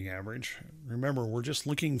 50-day moving average. Remember, we're just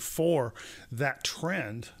looking for that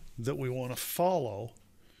trend that we want to follow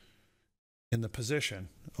in the position,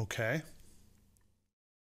 okay?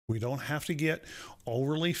 We don't have to get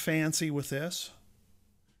overly fancy with this.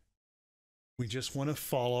 We just want to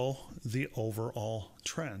follow the overall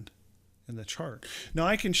trend in the chart. Now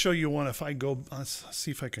I can show you one if I go, let's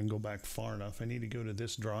see if I can go back far enough. I need to go to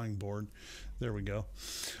this drawing board. There we go.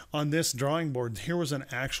 On this drawing board, here was an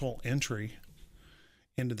actual entry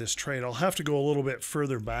into this trade. I'll have to go a little bit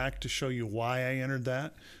further back to show you why I entered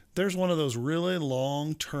that. There's one of those really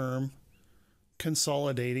long-term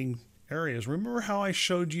consolidating areas. Remember how I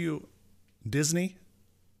showed you Disney?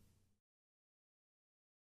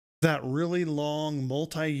 That really long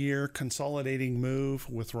multi-year consolidating move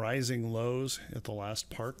with rising lows at the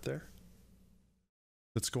last part there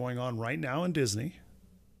that's going on right now in Disney.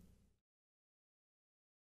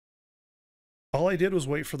 All I did was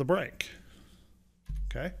wait for the break.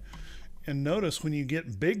 Okay. And notice when you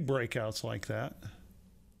get big breakouts like that,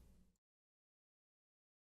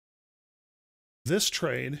 this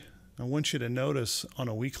trade, I want you to notice on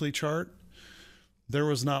a weekly chart, there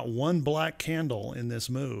was not one black candle in this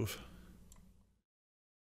move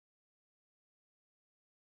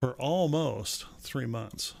for almost 3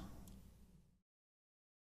 months.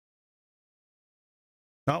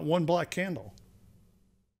 Not one black candle.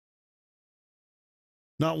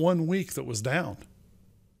 Not 1 week that was down.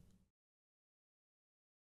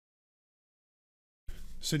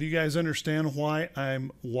 So do you guys understand why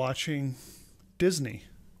I'm watching Disney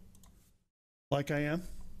like I am?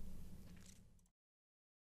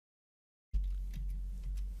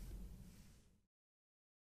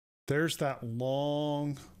 There's that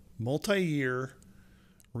long multi-year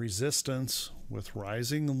resistance with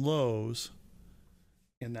rising lows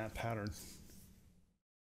in that pattern.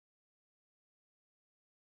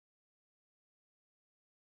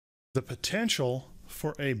 The potential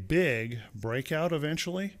for a big breakout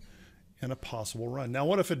eventually and a possible run. Now,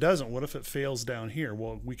 what if it doesn't? What if it fails down here?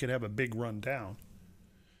 Well, we could have a big run down.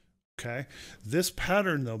 Okay. This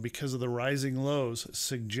pattern, though, because of the rising lows,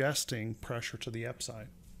 suggesting pressure to the upside.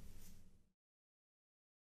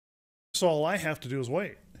 So all I have to do is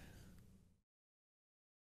wait.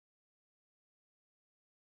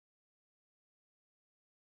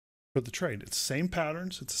 For the trade, it's the same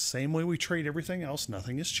patterns. It's the same way we trade everything else.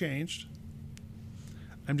 Nothing has changed.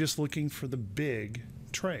 I'm just looking for the big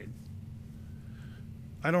trade.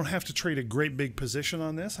 I don't have to trade a great big position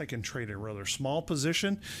on this. I can trade a rather small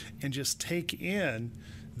position and just take in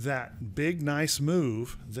that big, nice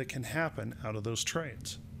move that can happen out of those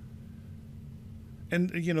trades.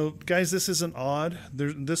 And, you know, guys, this isn't odd.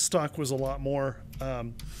 This stock was a lot more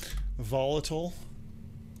volatile.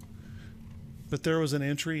 But there was an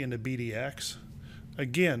entry into BDX.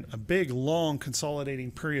 Again, a big, long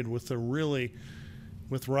consolidating period with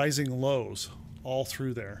rising lows all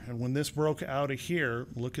through there. And when this broke out of here,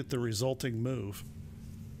 look at the resulting move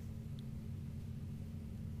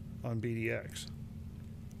on BDX.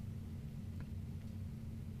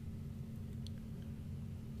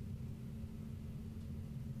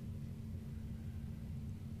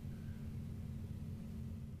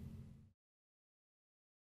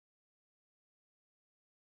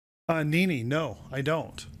 Nini, no, I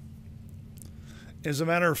don't. As a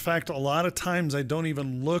matter of fact, a lot of times I don't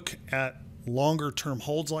even look at longer term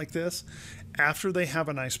holds like this after they have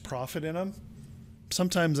a nice profit in them.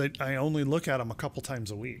 Sometimes I only look at them a couple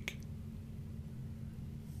times a week.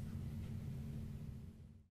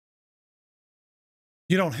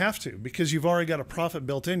 You don't have to, because you've already got a profit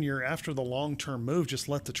built in. You're after the long-term move. Just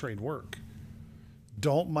let the trade work.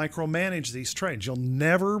 Don't micromanage these trades. You'll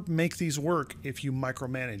never make these work if you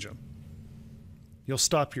micromanage them. You'll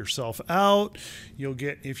stop yourself out. You'll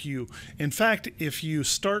get, in fact, if you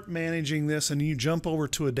start managing this and you jump over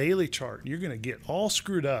to a daily chart, you're going to get all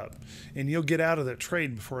screwed up and you'll get out of that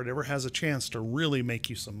trade before it ever has a chance to really make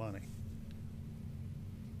you some money.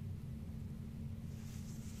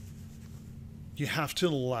 You have to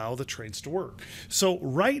allow the trades to work. So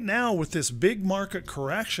right now with this big market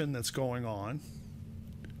correction that's going on,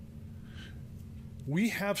 we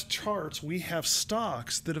have charts, we have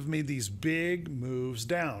stocks that have made these big moves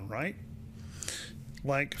down, right?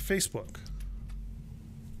 Like Facebook.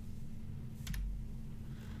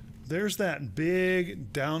 There's that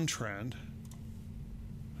big downtrend.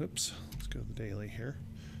 Oops, let's go to the daily here.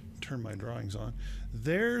 Turn my drawings on.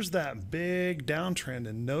 There's that big downtrend,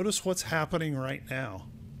 and notice what's happening right now.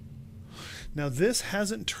 Now, this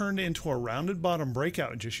hasn't turned into a rounded bottom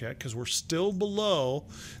breakout just yet because we're still below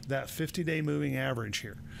that 50-day moving average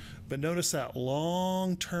here. But notice that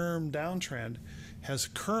long-term downtrend has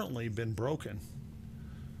currently been broken.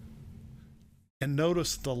 And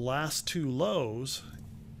notice the last two lows,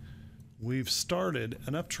 we've started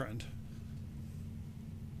an uptrend.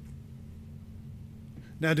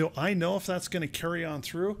 Now, do I know if that's going to carry on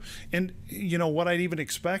through? And, you know, what I'd even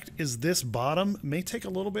expect is this bottom may take a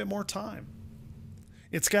little bit more time.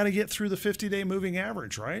 It's got to get through the 50-day moving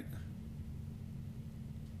average, right?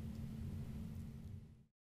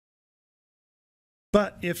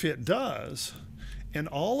 But if it does, and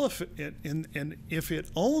all of it, and if it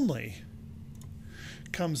only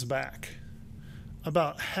comes back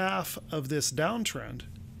about half of this downtrend,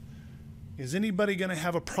 is anybody going to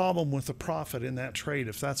have a problem with the profit in that trade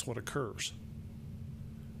if that's what occurs?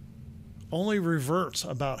 only reverts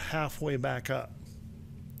about halfway back up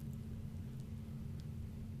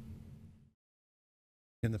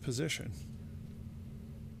in the position.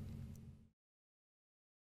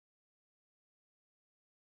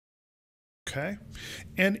 Okay.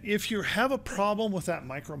 And if you have a problem with that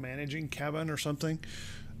micromanaging, Kevin, or something,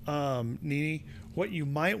 Nini, what you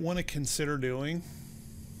might want to consider doing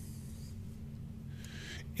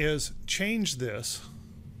is change this.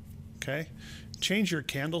 Okay. Change your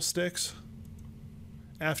candlesticks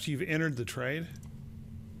after you've entered the trade.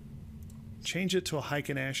 Change it to a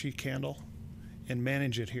Heikin Ashi candle and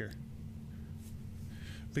manage it here.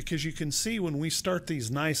 Because you can see when we start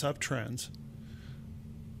these nice uptrends,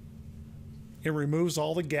 it removes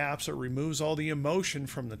all the gaps, it removes all the emotion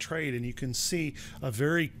from the trade, and you can see a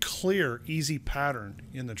very clear, easy pattern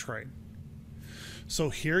in the trade. So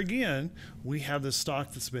here again, we have this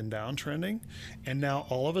stock that's been downtrending, and now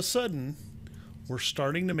all of a sudden, we're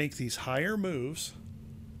starting to make these higher moves.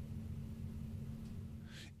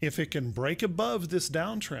 If it can break above this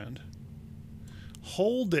downtrend,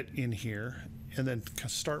 hold it in here, and then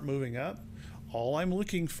start moving up, all I'm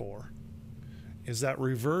looking for is that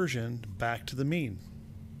reversion back to the mean,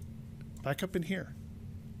 back up in here.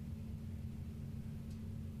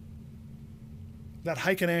 That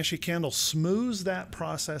Heikin Ashi candle smooths that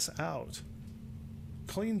process out,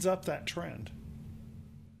 cleans up that trend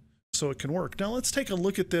so it can work. Now let's take a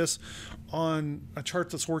look at this on a chart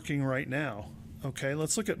that's working right now. Okay,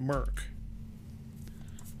 let's look at Merck.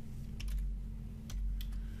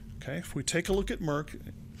 Okay, if we take a look at Merck,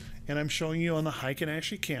 and I'm showing you on the Heikin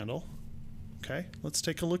Ashi candle. Okay, let's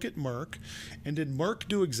take a look at Merck. And did Merck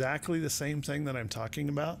do exactly the same thing that I'm talking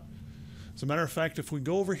about? As a matter of fact, if we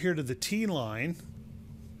go over here to the T line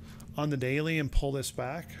on the daily and pull this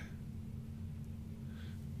back,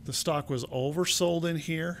 the stock was oversold in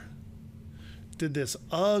here, did this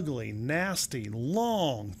ugly, nasty,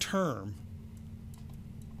 long-term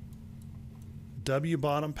W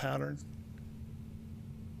bottom pattern.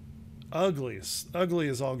 Ugly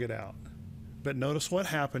as all get out. But notice what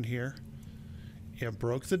happened here. It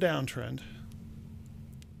broke the downtrend.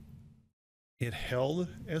 It held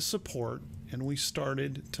as support, and we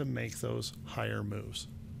started to make those higher moves.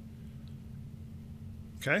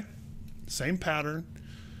 Okay? Same pattern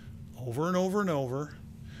over and over and over.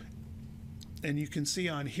 And you can see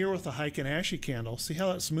on here with the Heikin Ashi candle, see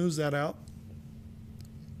how that smooths that out?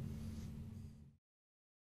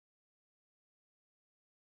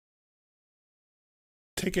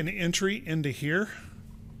 Take an entry into here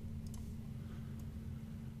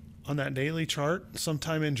on that daily chart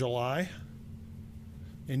sometime in July,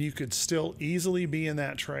 and you could still easily be in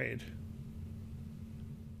that trade.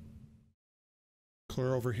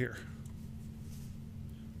 Clear over here.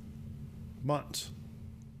 Months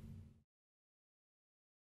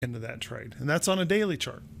into that trade. And that's on a daily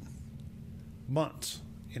chart. Months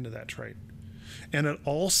into that trade. And it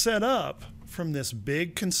all set up from this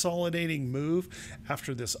big consolidating move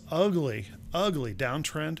after this ugly, ugly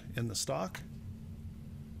downtrend in the stock.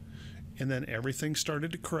 And then everything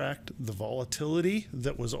started to correct. The volatility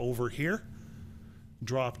that was over here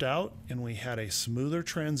dropped out, and we had a smoother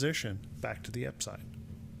transition back to the upside.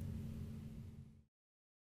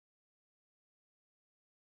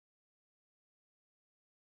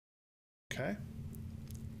 Okay.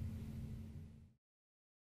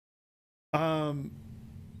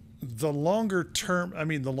 The longer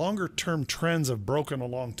term trends have broken a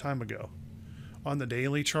long time ago on the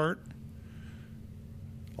daily chart.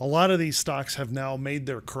 A lot of these stocks have now made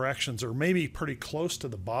their corrections, or maybe pretty close to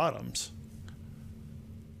the bottoms.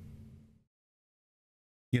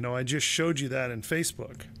 You know, I just showed you that in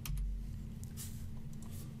Facebook.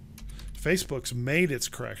 Facebook's made its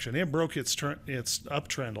correction. It broke its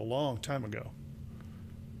uptrend a long time ago,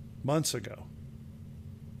 months ago.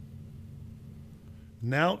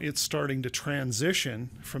 Now it's starting to transition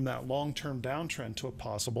from that long-term downtrend to a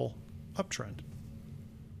possible uptrend.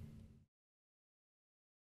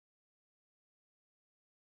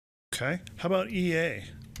 Okay, how about EA?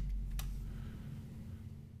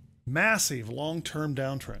 Massive long-term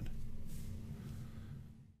downtrend.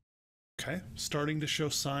 Okay, starting to show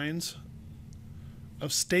signs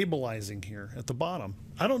of stabilizing here at the bottom.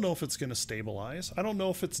 I don't know if it's going to stabilize. I don't know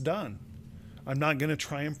if it's done. I'm not going to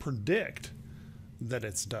try and predict that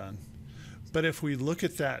it's done. But if we look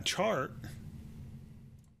at that chart,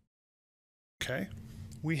 okay,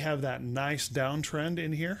 we have that nice downtrend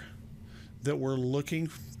in here that we're looking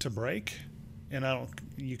to break. And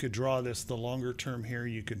you could draw this, the longer term here,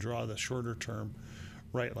 you could draw the shorter term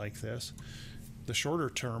right like this. The shorter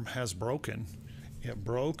term has broken. It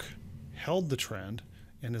broke, held the trend,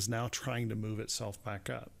 and is now trying to move itself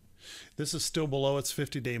back up. This is still below its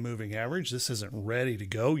 50-day moving average. This isn't ready to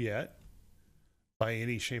go yet by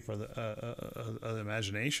any shape of the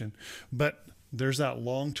imagination, but there's that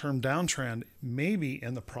long-term downtrend maybe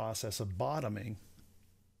in the process of bottoming.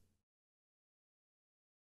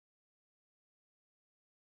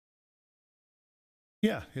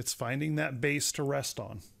 Yeah, it's finding that base to rest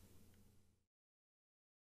on.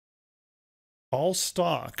 All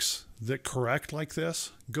stocks that correct like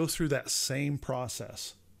this go through that same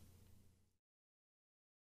process.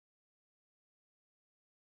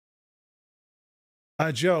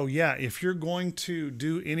 Joe, yeah, if you're going to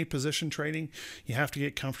do any position trading, you have to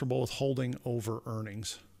get comfortable with holding over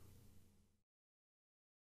earnings.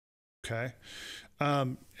 Okay.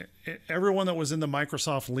 Everyone that was in the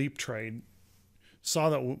Microsoft Leap trade saw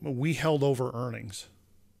that we held over earnings.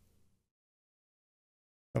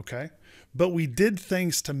 Okay. But we did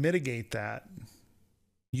things to mitigate that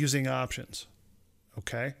using options.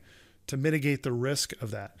 Okay. To mitigate the risk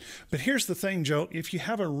of that. But here's the thing, Joe, if you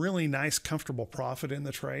have a really nice, comfortable profit in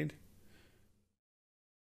the trade,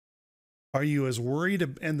 are you as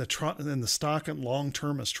worried in the stock and long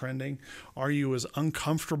term is trending? Are you as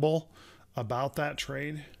uncomfortable about that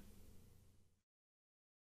trade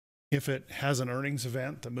if it has an earnings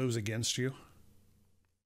event that moves against you?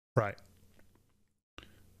 Right.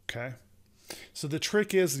 Okay. So the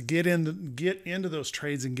trick is to get into those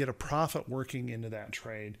trades and get a profit working into that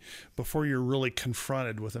trade before you're really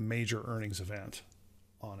confronted with a major earnings event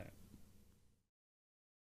on it.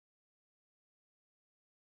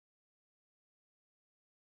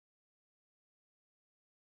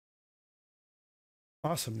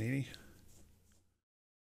 Awesome, Nini.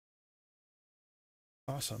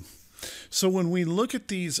 Awesome. So when we look at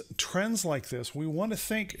these trends like this, we want to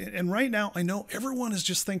think, and right now I know everyone is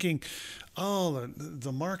just thinking, oh,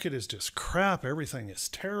 the market is just crap. Everything is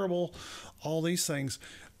terrible. All these things.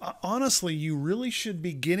 Honestly, you really should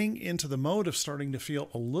be getting into the mode of starting to feel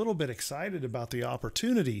a little bit excited about the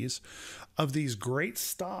opportunities of these great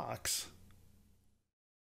stocks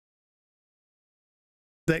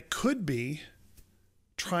that could be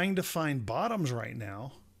trying to find bottoms right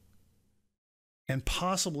now and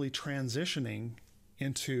possibly transitioning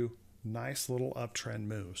into nice little uptrend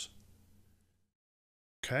moves.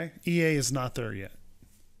 Okay, EA is not there yet.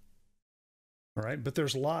 All right, but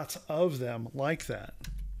there's lots of them like that.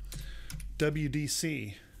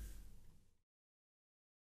 WDC,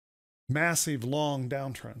 massive long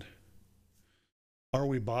downtrend. Are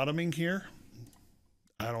we bottoming here?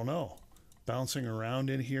 I don't know. Bouncing around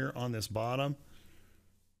in here on this bottom.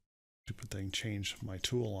 Stupid thing changed my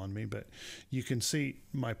tool on me, but you can see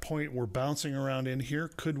my point. We're bouncing around in here.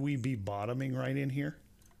 Could we be bottoming right in here?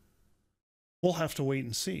 We'll have to wait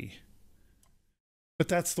and see. But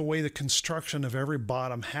that's the way the construction of every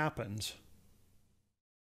bottom happens.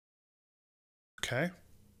 Okay.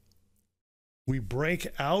 We break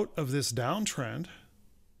out of this downtrend,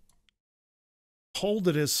 hold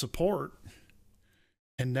it as support,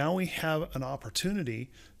 and now we have an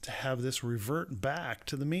opportunity to have this revert back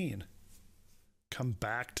to the mean. Come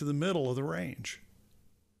back to the middle of the range.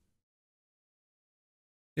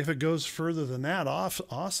 If it goes further than that,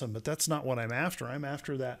 awesome, but that's not what I'm after. I'm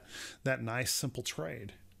after that nice simple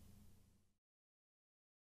trade.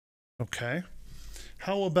 Okay.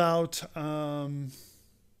 How about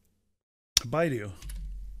Baidu?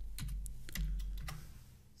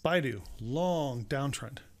 Baidu, long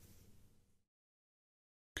downtrend.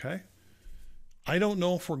 Okay. I don't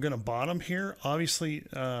know if we're going to bottom here. Obviously,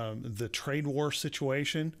 the trade war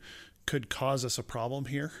situation could cause us a problem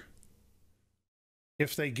here.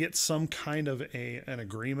 If they get some kind of an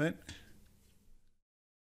agreement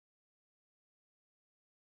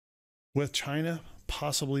with China,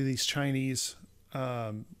 possibly these Chinese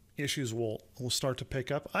issues will start to pick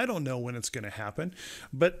up. I don't know when it's going to happen,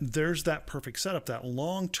 but there's that perfect setup, that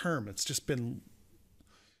long term. It's just been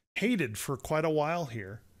hated for quite a while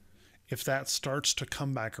here. If that starts to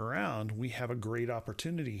come back around, we have a great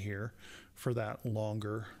opportunity here for that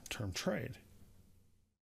longer term trade.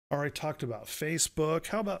 All right, talked about Facebook.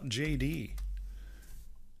 How about JD?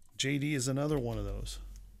 JD is another one of those.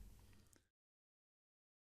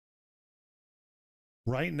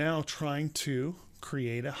 Right now, trying to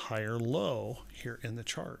create a higher low here in the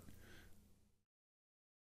chart.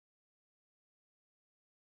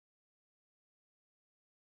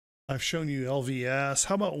 I've shown you LVS.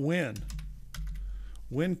 How about Wynn?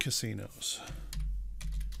 Wynn Casinos.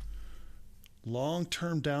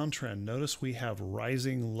 Long-term downtrend. Notice we have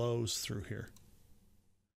rising lows through here.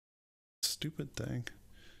 Stupid thing.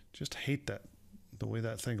 Just hate that. The way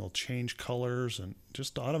that thing will change colors and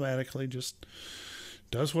just automatically just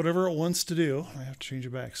does whatever it wants to do. I have to change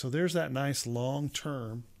it back. So there's that nice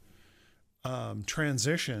long-term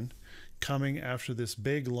transition coming after this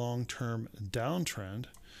big long-term downtrend.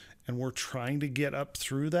 And we're trying to get up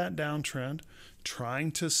through that downtrend,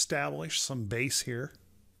 trying to establish some base here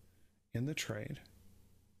in the trade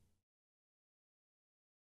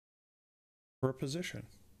for a position.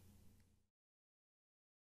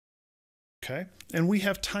 Okay, and we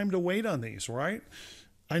have time to wait on these, right?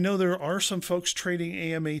 I know there are some folks trading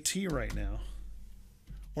AMAT right now,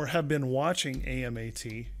 or have been watching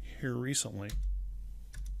AMAT here recently,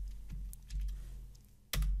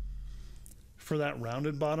 for that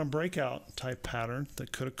rounded bottom breakout type pattern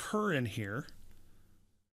that could occur in here.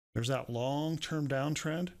 There's that long-term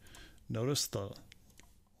downtrend. Notice the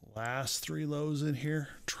last three lows in here,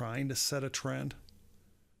 trying to set a trend.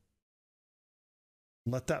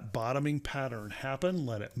 Let that bottoming pattern happen.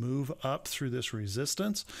 Let it move up through this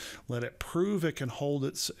resistance. Let it prove it can hold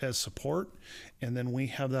it as support. And then we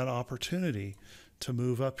have that opportunity to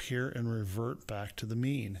move up here and revert back to the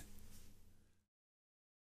mean.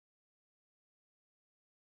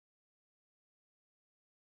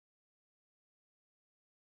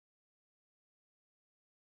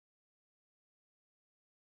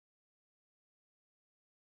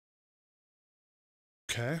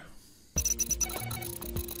 Okay.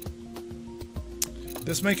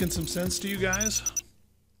 This making some sense to you guys?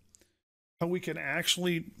 How we can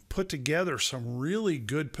actually put together some really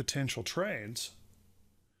good potential trades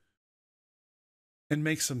and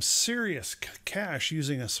make some serious cash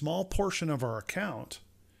using a small portion of our account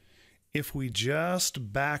if we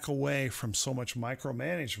just back away from so much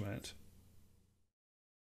micromanagement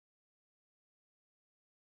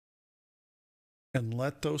and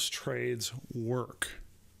let those trades work.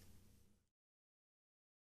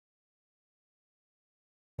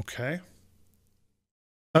 Okay.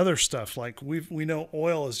 Other stuff like we know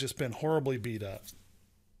oil has just been horribly beat up.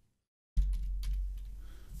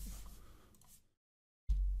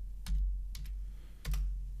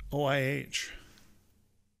 OIH.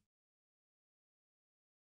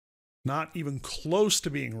 Not even close to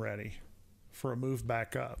being ready for a move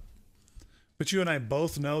back up. But you and I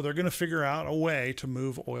both know they're going to figure out a way to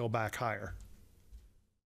move oil back higher.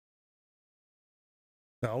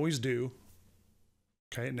 They always do.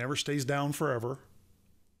 Okay, it never stays down forever.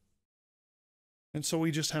 And so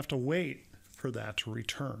we just have to wait for that to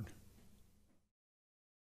return.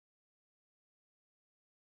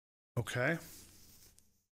 Okay.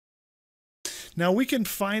 Now we can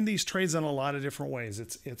find these trades in a lot of different ways.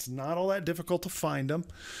 It's not all that difficult to find them.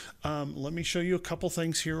 Let me show you a couple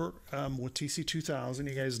things here with TC2000.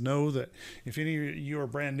 You guys know that if any of you are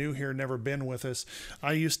brand new here, never been with us,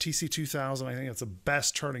 I use TC2000. I think it's the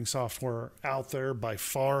best charting software out there by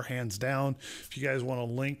far, hands down. If you guys want a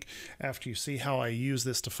link after you see how I use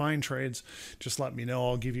this to find trades, just let me know.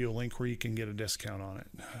 I'll give you a link where you can get a discount on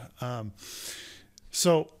it.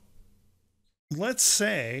 So let's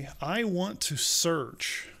say I want to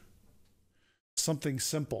search something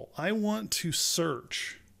simple. I want to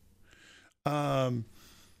search,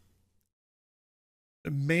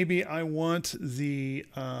 maybe I want the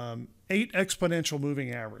 8 exponential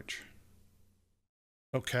moving average.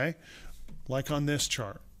 Okay, like on this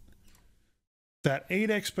chart. That 8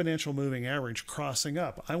 exponential moving average crossing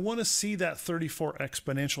up. I want to see that 34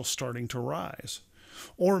 exponential starting to rise.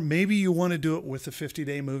 Or maybe you want to do it with the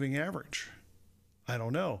 50-day moving average. I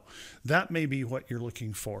don't know. That may be what you're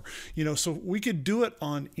looking for. So we could do it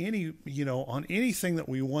on any, on anything that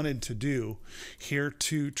we wanted to do here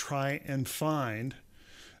to try and find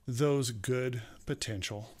those good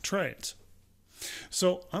potential trades.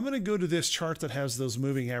 So I'm going to go to this chart that has those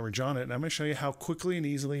moving average on it, and I'm going to show you how quickly and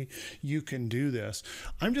easily you can do this.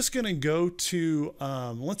 I'm just going to go to,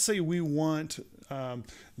 let's say we want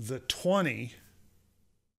the 20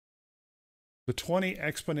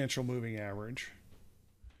 exponential moving average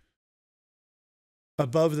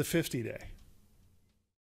above the 50-day.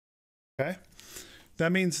 Okay,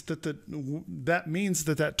 that means that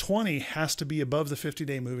that 20 has to be above the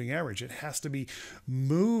 50-day moving average. It has to be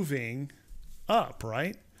moving up,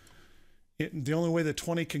 right? The only way that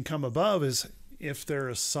 20 can come above is if there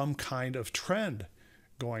is some kind of trend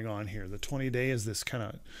going on here. The 20-day is this kind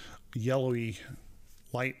of yellowy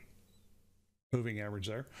light moving average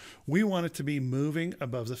there. We want it to be moving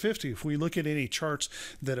above the 50. If we look at any charts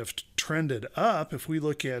that have trended up, if we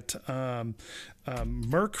look at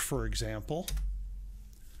Merck, for example,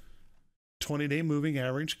 20-day moving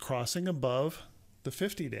average crossing above the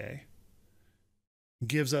 50-day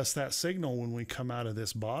gives us that signal when we come out of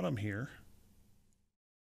this bottom here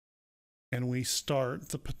and we start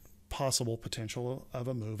the possible potential of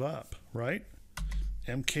a move up, right?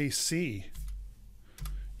 MKC,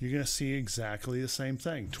 you're going to see exactly the same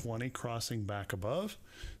thing. 20 crossing back above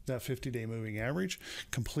that 50-day moving average,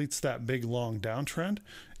 completes that big long downtrend,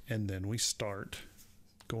 and then we start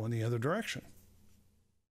going the other direction.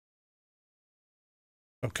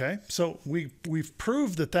 Okay, so we've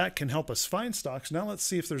proved that that can help us find stocks. Now let's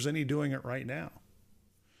see if there's any doing it right now.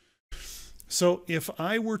 So if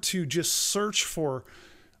I were to just search for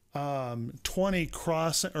 20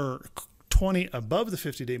 cross or 20 above the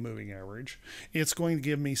 50-day moving average, it's going to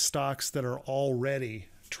give me stocks that are already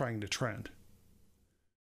trying to trend.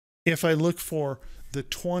 If I look for the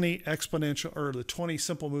 20 exponential or the 20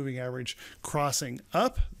 simple moving average crossing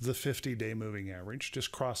up the 50-day moving average,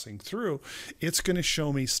 just crossing through, it's going to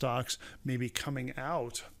show me stocks maybe coming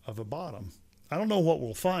out of a bottom. I don't know what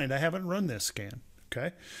we'll find. I haven't run this scan.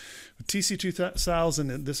 Okay.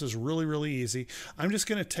 TC2000, this is really, really easy. I'm just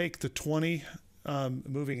going to take the 20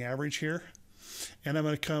 moving average here, and I'm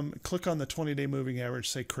going to click on the 20-day moving average,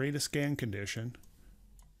 say create a scan condition.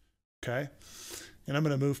 Okay. And I'm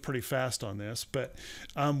going to move pretty fast on this, but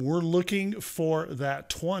we're looking for that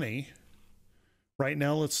 20. Right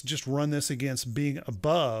now, let's just run this against being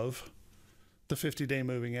above the 50-day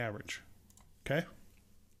moving average. Okay.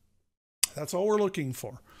 That's all we're looking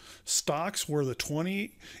for. Stocks where the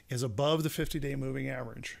 20 is above the 50-day moving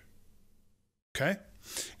average. Okay.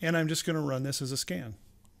 And I'm just going to run this as a scan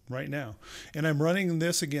right now. And I'm running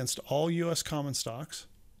this against all U.S. common stocks.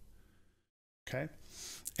 Okay.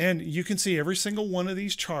 And you can see every single one of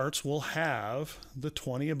these charts will have the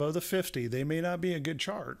 20 above the 50. They may not be a good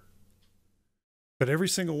chart, but every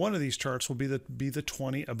single one of these charts will be the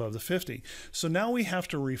 20 above the 50. So now we have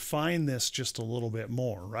to refine this just a little bit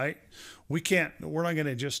more, right? We're not going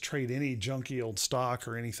to just trade any junky old stock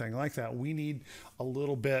or anything like that. We need a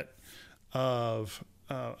little bit of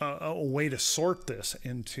a way to sort this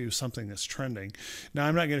into something that's trending. Now,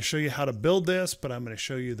 I'm not going to show you how to build this, but I'm going to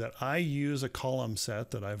show you that I use a column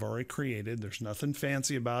set that I've already created. There's nothing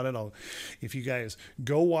fancy about it. If you guys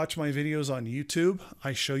go watch my videos on YouTube,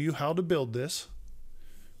 I show you how to build this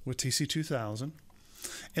with TC2000.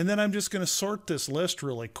 And then I'm just going to sort this list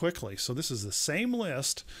really quickly. So this is the same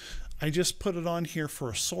list. I just put it on here for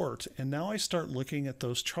a sort. And now I start looking at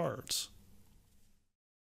those charts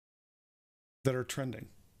that are trending.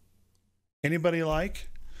 Anybody like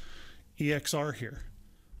EXR here?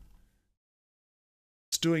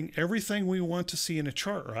 It's doing everything we want to see in a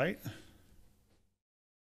chart, right?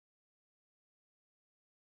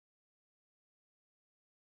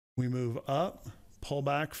 We move up, pull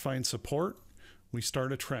back, find support. We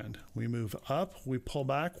start a trend. We move up, we pull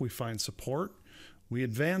back, we find support. We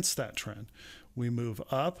advance that trend. We move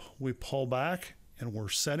up, we pull back, and we're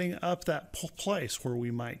setting up that place where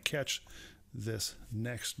we might catch this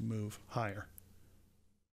next move higher.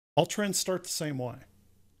 All trends start the same way.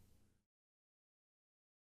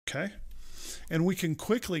 Okay. And we can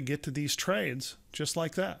quickly get to these trades just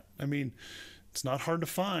like that. I mean, it's not hard to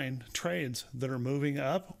find trades that are moving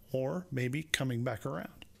up or maybe coming back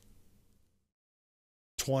around.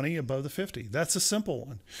 20 above the 50. That's a simple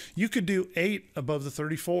one. You could do 8 above the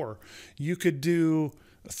 34. You could do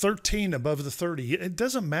 13 above the 30. It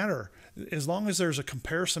doesn't matter. As long as there's a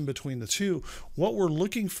comparison between the two, what we're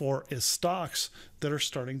looking for is stocks that are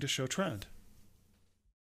starting to show trend.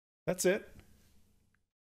 That's it.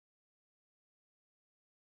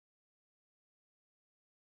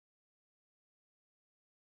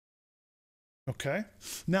 Okay.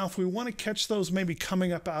 Now, if we want to catch those maybe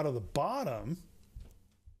coming up out of the bottom,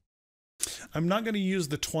 I'm not going to use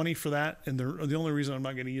the 20 for that. And the only reason I'm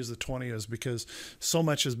not going to use the 20 is because so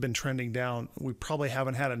much has been trending down. We probably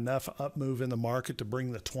haven't had enough up move in the market to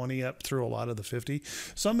bring the 20 up through a lot of the 50.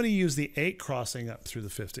 So I'm going to use the 8 crossing up through the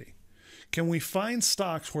 50. Can we find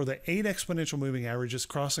stocks where the 8 exponential moving average is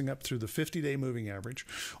crossing up through the 50-day moving average?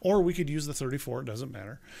 Or we could use the 34, it doesn't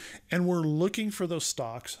matter. And we're looking for those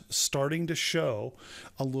stocks starting to show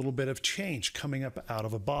a little bit of change coming up out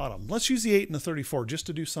of a bottom. Let's use the 8 and the 34 just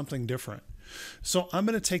to do something different. So I'm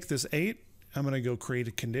going to take this 8, I'm going to go create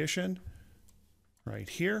a condition right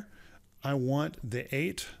here. I want the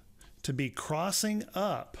 8 to be crossing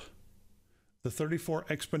up the 34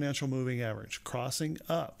 exponential moving average, crossing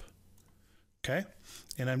up. Okay,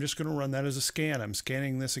 and I'm just going to run that as a scan. I'm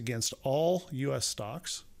scanning this against all U.S.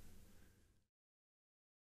 stocks.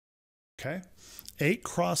 Okay, 8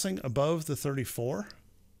 crossing above the 34.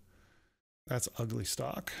 That's ugly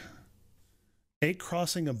stock. 8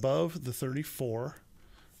 crossing above the 34,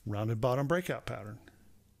 rounded bottom breakout pattern.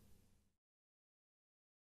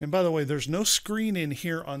 And by the way, there's no screen in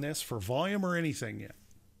here on this for volume or anything yet.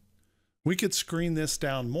 We could screen this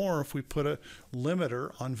down more if we put a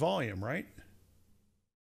limiter on volume, right?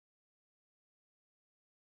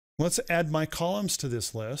 Let's add my columns to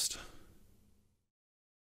this list.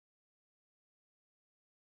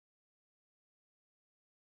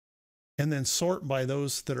 And then sort by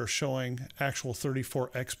those that are showing actual 34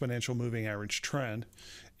 exponential moving average trend.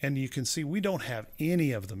 And you can see we don't have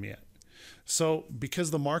any of them yet. So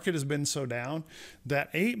because the market has been so down,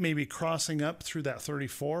 that 8 may be crossing up through that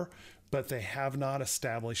 34, but they have not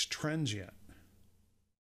established trends yet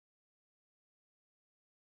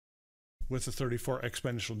with the 34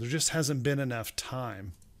 exponential. There just hasn't been enough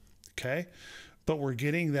time. Okay. But we're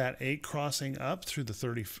getting that 8 crossing up through the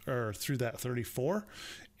 30 or through that 34,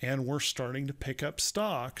 and we're starting to pick up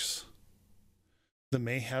stocks that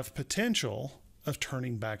may have potential of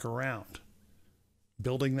turning back around,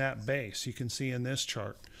 building that base. You can see in this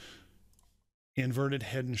chart, inverted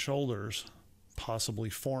head and shoulders possibly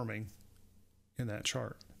forming in that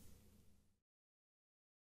chart.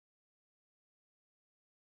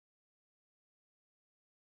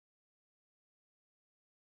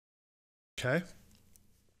 Okay.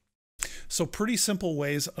 So pretty simple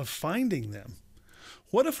ways of finding them.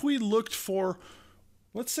 What if we looked for,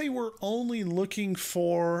 let's say we're only looking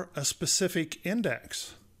for a specific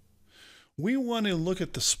index. We want to look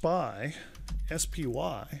at the SPY,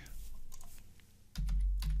 SPY,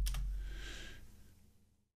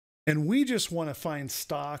 and we just want to find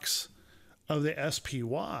stocks of the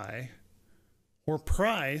SPY where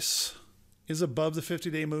price is above the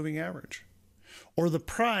 50-day moving average, or the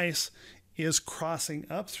price is crossing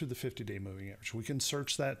up through the 50-day moving average. We can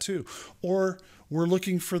search that too. Or we're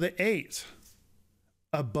looking for the 8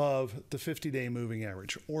 above the 50-day moving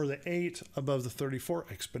average, or the 8 above the 34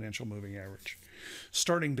 exponential moving average,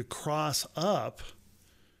 starting to cross up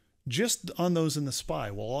just on those in the SPY.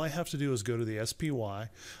 Well, all I have to do is go to the SPY.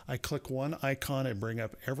 I click one icon, I bring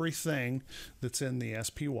up everything that's in the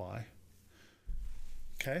SPY.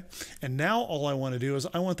 Okay. And now all I want to do is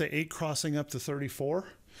I want the 8 crossing up to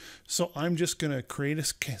 34. So I'm just going to create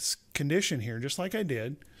a condition here, just like I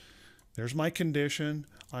did. There's my condition.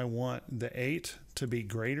 I want the 8 to be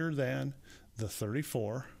greater than the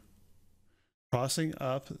 34, crossing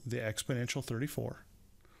up the exponential 34.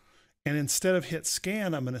 And instead of hit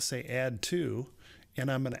scan, I'm going to say add to, and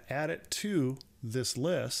I'm going to add it to this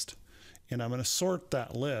list, and I'm going to sort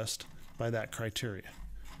that list by that criteria.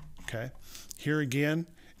 Okay. Here again,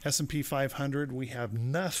 S&P 500, we have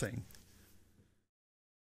nothing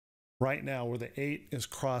right now where the 8 is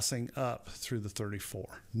crossing up through the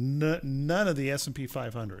 34. None of the S&P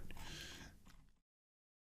 500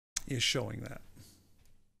 is showing that.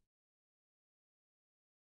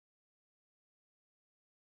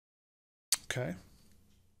 Okay.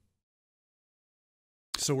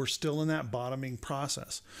 So we're still in that bottoming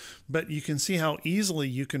process, but you can see how easily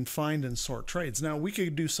you can find and sort trades. Now we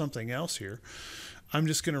could do something else here. I'm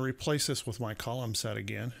just going to replace this with my column set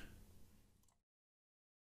again.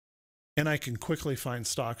 And I can quickly find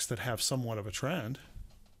stocks that have somewhat of a trend.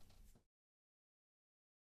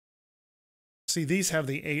 See, these have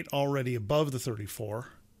the 8 already above the 34.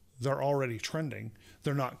 They're already trending.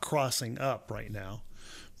 They're not crossing up right now.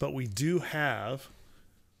 But we do have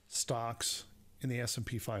stocks in the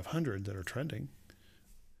S&P 500 that are trending.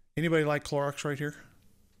 Anybody like Clorox right here?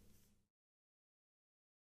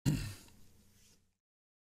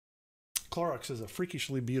 Clorox is a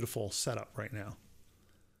freakishly beautiful setup right now.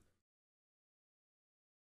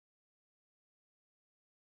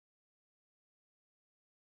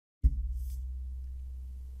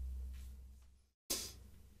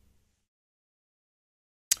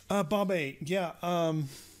 Bob A, yeah,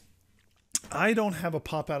 I don't have a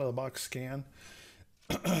pop out of the box scan,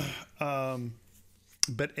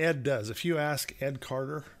 but Ed does. If you ask Ed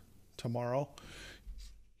Carter tomorrow,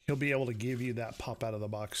 he'll be able to give you that pop out of the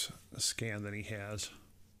box scan that he has.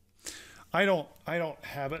 I don't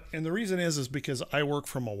have it, and the reason is because I work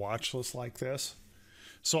from a watch list like this,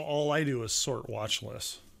 so all I do is sort watch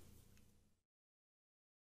lists.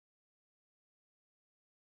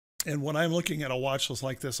 And when I'm looking at a watch list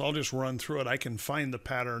like this, I'll just run through it. I can find the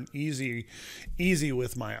pattern easy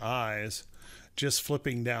with my eyes, just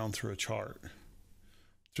flipping down through a chart,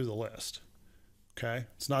 through the list. Okay.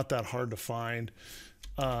 It's not that hard to find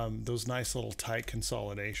those nice little tight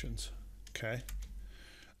consolidations. Okay.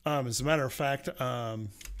 As a matter of fact,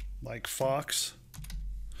 like Fox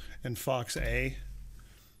and Fox A,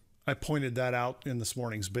 I pointed that out in this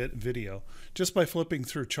morning's video just by flipping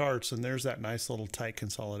through charts, and there's that nice little tight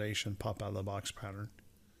consolidation pop out of the box pattern.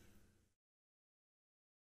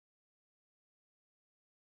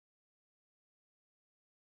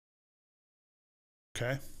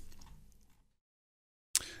 Okay.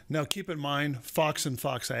 Now keep in mind, Fox and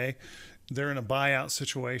Fox A, they're in a buyout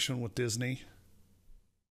situation with Disney.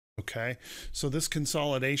 Okay, so this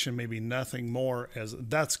consolidation may be nothing more as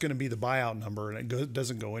that's going to be the buyout number, and it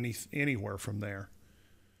doesn't go anywhere from there.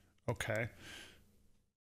 Okay,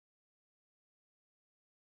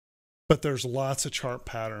 but there's lots of chart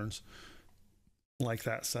patterns like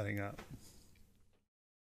that setting up.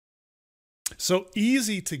 So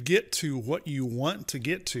easy to get to what you want to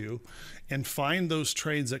get to and find those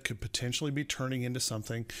trades that could potentially be turning into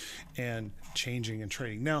something and changing and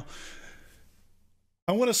trading. Now,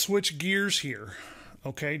 I want to switch gears here.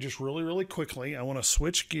 Okay, just really, really quickly. I want to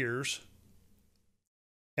switch gears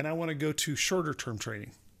and I want to go to shorter term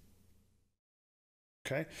trading.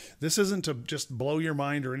 Okay, this isn't to just blow your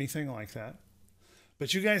mind or anything like that.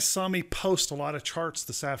 But you guys saw me post a lot of charts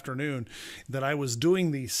this afternoon that I was doing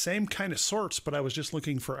the same kind of sorts, but I was just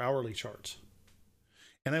looking for hourly charts.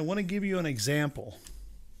 And I want to give you an example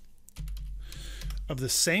of the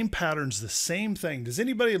same patterns, the same thing. Does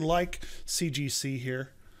anybody like CGC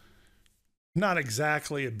here? Not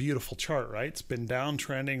exactly a beautiful chart, right? It's been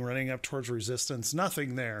downtrending, running up towards resistance.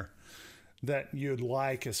 Nothing there that you'd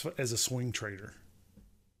like as a swing trader.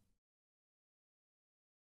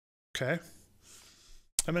 Okay.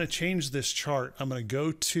 I'm going to change this chart. I'm going to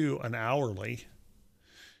go to an hourly.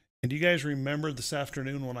 And do you guys remember this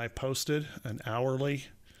afternoon when I posted an hourly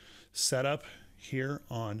setup here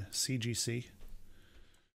on CGC?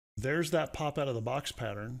 There's that pop out of the box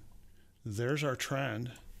pattern. There's our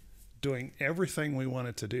trend doing everything we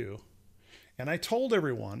wanted to do. And I told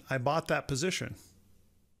everyone I bought that position.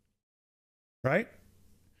 Right?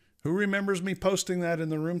 Who remembers me posting that in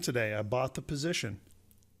the room today? I bought the position.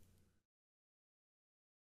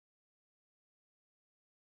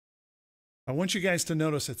 I want you guys to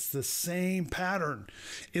notice it's the same pattern.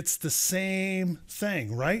 It's the same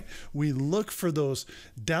thing, right? We look for those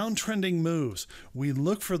downtrending moves. We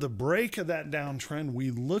look for the break of that downtrend.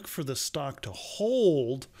 We look for the stock to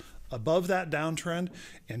hold above that downtrend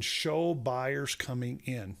and show buyers coming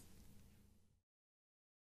in.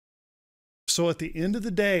 So at the end of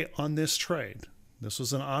the day on this trade, this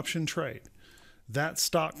was an option trade, that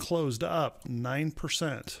stock closed up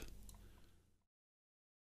 9%.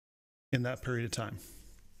 In that period of time.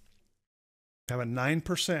 Have a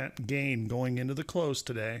 9% gain going into the close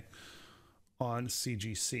today on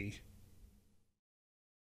CGC.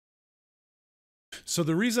 So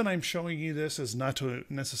the reason I'm showing you this is not to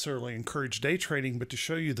necessarily encourage day trading, but to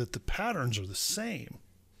show you that the patterns are the same.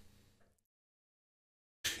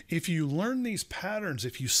 If you learn these patterns,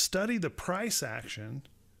 if you study the price action,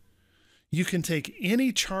 you can take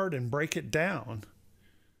any chart and break it down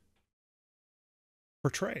for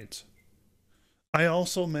trades. I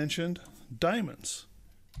also mentioned diamonds.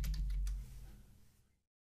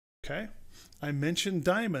 Okay. I mentioned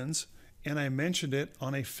diamonds and I mentioned it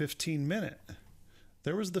on a 15-minute.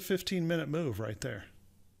 There was the 15-minute move right there.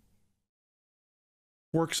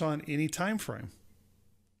 Works on any time frame.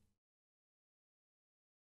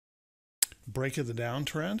 Break of the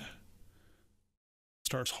downtrend.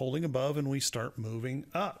 Starts holding above and we start moving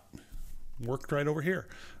up. Worked right over here.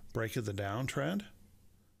 Break of the downtrend.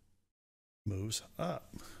 Moves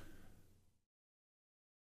up.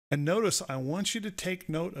 And notice, I want you to take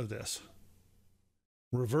note of this.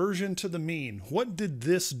 Reversion to the mean. What did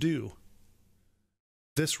this do?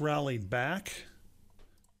 This rallied back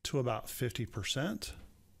to about 50%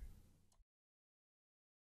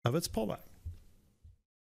 of its pullback.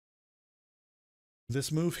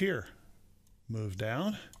 This move here, moved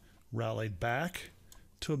down, rallied back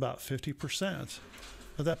to about 50%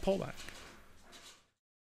 of that pullback.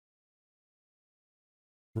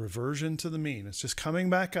 Reversion to the mean. It's just coming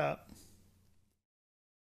back up,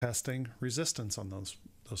 testing resistance on those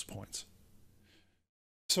points.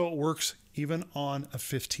 So it works even on a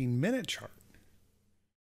 15-minute chart.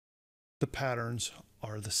 The patterns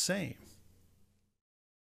are the same.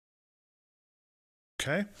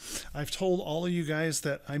 Okay, I've told all of you guys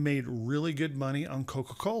that I made really good money on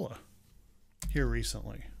Coca-Cola here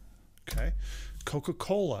recently. Okay,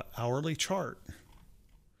 Coca-Cola hourly chart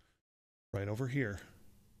right over here.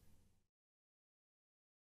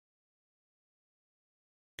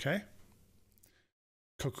 Okay.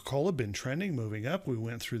 Coca-Cola been trending, moving up. We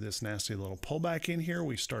went through this nasty little pullback in here.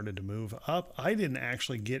 We started to move up. I didn't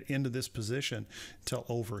actually get into this position till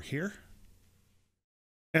over here.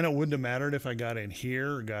 And it wouldn't have mattered if I got in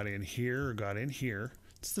here or got in here or got in here.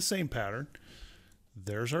 It's the same pattern.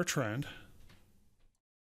 There's our trend.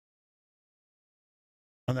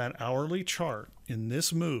 On that hourly chart, in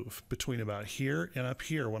this move between about here and up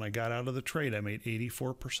here, when I got out of the trade, I made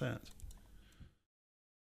 84%.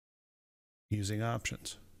 Using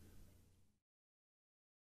options.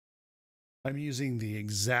 I'm using the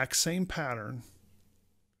exact same pattern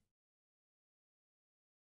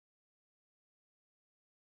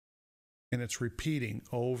And it's repeating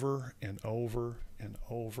over and over and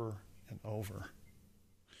over and over.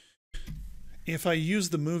 If I use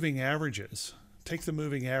the moving averages, take the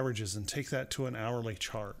moving averages and take that to an hourly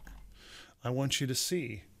chart, I want you to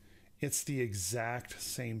see it's the exact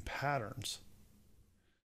same patterns.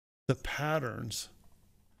 The patterns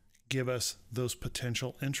give us those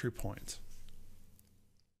potential entry points.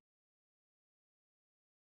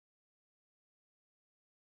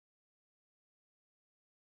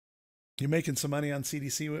 You making some money on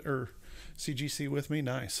CDC or CGC with me?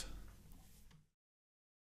 Nice.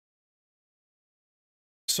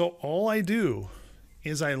 So all I do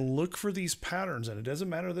is I look for these patterns, and it doesn't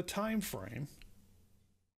matter the time frame.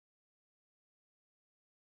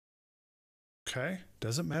 Okay,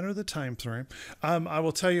 doesn't matter the time frame. I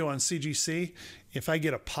will tell you on CGC, if I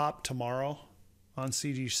get a pop tomorrow on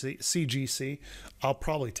CGC, I'll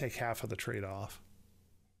probably take half of the trade off.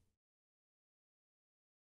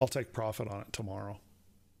 I'll take profit on it tomorrow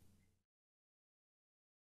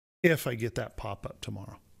if I get that pop up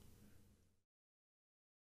tomorrow.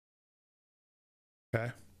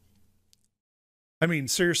 Okay. I mean,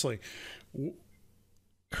 seriously,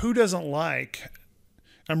 who doesn't like,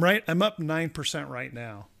 I'm up 9% right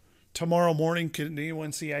now. Tomorrow morning, can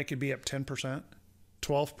anyone see I could be up 10%,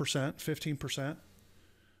 12%, 15%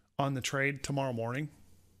 on the trade tomorrow morning?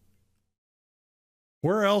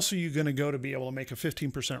 Where else are you going to go to be able to make a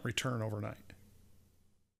 15% return overnight?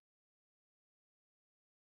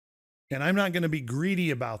 And I'm not going to be greedy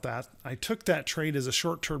about that. I took that trade as a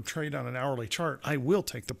short-term trade on an hourly chart. I will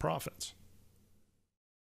take the profits.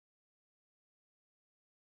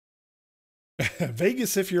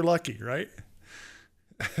 Vegas if you're lucky, right?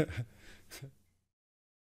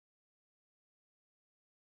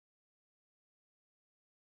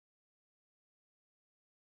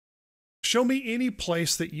 Show me any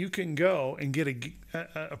place that you can go and get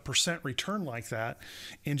a percent return like that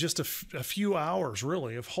in just a few hours,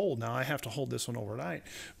 really, of hold. Now, I have to hold this one overnight,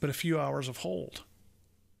 but a few hours of hold.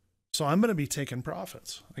 So I'm going to be taking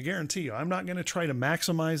profits. I guarantee you. I'm not going to try to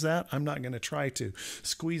maximize that. I'm not going to try to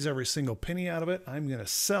squeeze every single penny out of it. I'm going to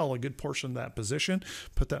sell a good portion of that position,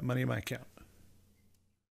 put that money in my account.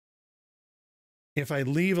 If I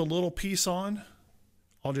leave a little piece on,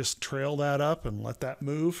 I'll just trail that up and let that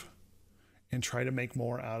move and try to make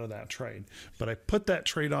more out of that trade. But I put that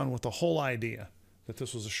trade on with the whole idea that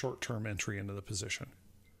this was a short-term entry into the position.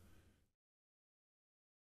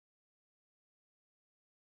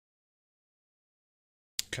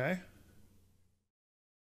 Okay?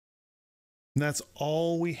 And that's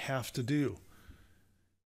all we have to do.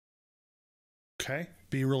 Okay?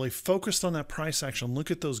 Be really focused on that price action.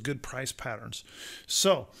 Look at those good price patterns.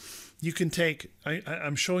 So you can take,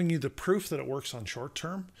 I'm showing you the proof that it works on short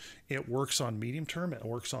term. It works on medium term. It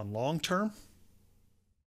works on long term.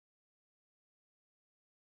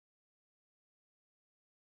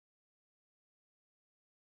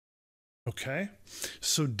 Okay,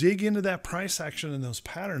 so dig into that price action and those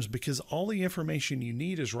patterns, because all the information you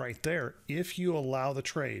need is right there if you allow the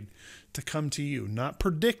trade to come to you. Not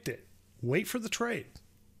predict it. Wait for the trade.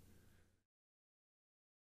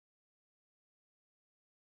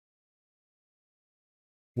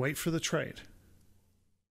 Wait for the trade.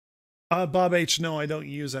 Bob H, no, I don't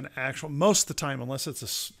use an actual, most of the time, unless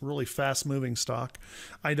it's a really fast moving stock,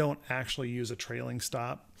 I don't actually use a trailing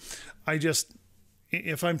stop. I just,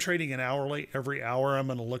 if I'm trading an hourly, every hour I'm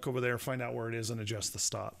going to look over there, find out where it is, and adjust the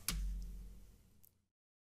stop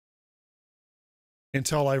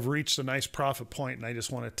until I've reached a nice profit point and I just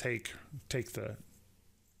want to take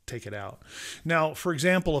it out. Now, for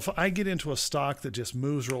example, if I get into a stock that just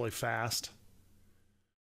moves really fast,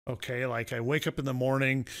 okay, like I wake up in the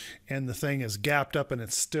morning and the thing is gapped up and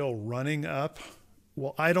it's still running up,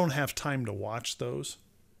 well, I don't have time to watch those.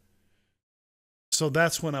 So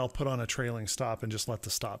that's when I'll put on a trailing stop and just let the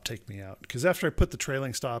stop take me out. Because after I put the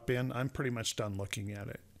trailing stop in, I'm pretty much done looking at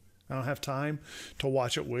it. I don't have time to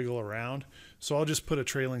watch it wiggle around. So I'll just put a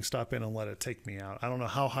trailing stop in and let it take me out. I don't know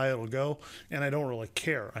how high it'll go, and I don't really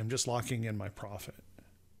care. I'm just locking in my profit.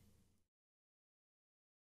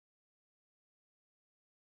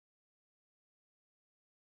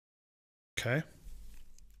 Okay.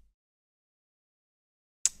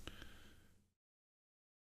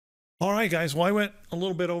 All right, guys. Well, I went a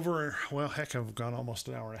little bit over, well, heck, I've gone almost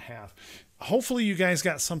an hour and a half. Hopefully you guys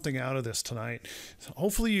got something out of this tonight.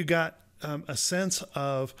 Hopefully you got a sense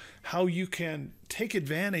of how you can take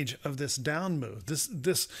advantage of this down move,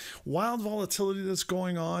 this wild volatility that's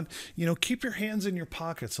going on. You know, keep your hands in your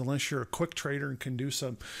pockets unless you're a quick trader and can do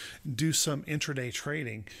some intraday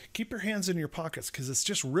trading. Keep your hands in your pockets, because it's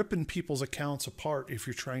just ripping people's accounts apart if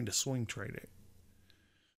you're trying to swing trade it.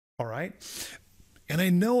 All right. And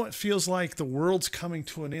I know it feels like the world's coming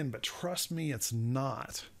to an end, but trust me, it's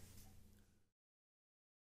not.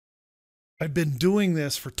 I've been doing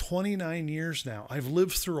this for 29 years now. I've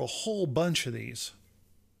lived through a whole bunch of these.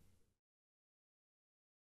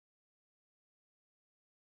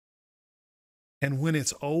 And when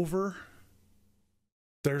it's over,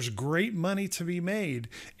 there's great money to be made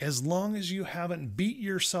as long as you haven't beat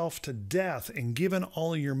yourself to death and given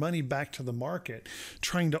all of your money back to the market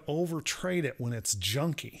trying to overtrade it when it's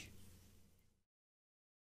junky.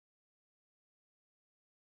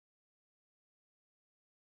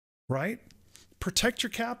 Right? Protect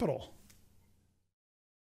your capital.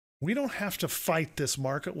 We don't have to fight this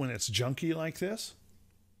market when it's junky like this.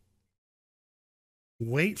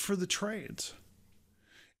 Wait for the trades.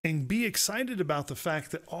 And be excited about the fact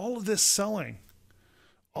that all of this selling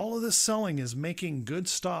is making good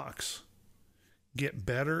stocks get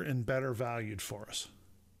better and better valued for us.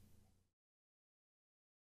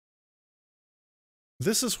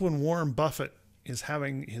 This is when Warren Buffett is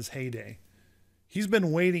having his heyday. He's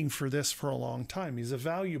been waiting for this for a long time. He's a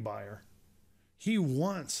value buyer. He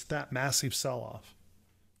wants that massive sell-off.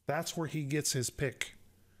 That's where he gets his pick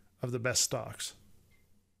of the best stocks.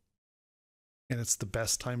 And it's the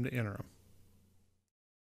best time to enter them.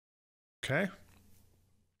 Okay.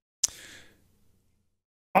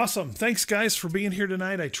 Awesome. Thanks, guys, for being here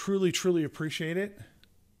tonight. I truly, truly appreciate it.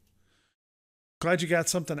 Glad you got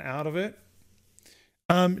something out of it.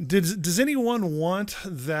 Does anyone want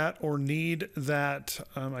that or need that?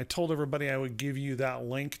 I told everybody I would give you that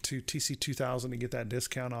link to TC2000 to get that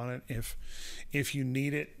discount on it if you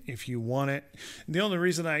need it, if you want it. And the only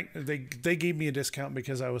reason they gave me a discount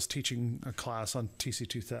because I was teaching a class on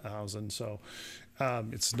TC2000, so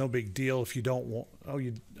it's no big deal if you don't want.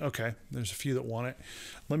 Okay. There's a few that want it.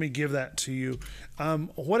 Let me give that to you.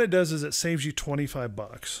 What it does is it saves you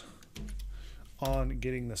 $25 on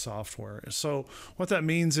getting the software. So what that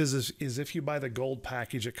means is if you buy the gold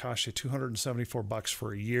package, it costs you $274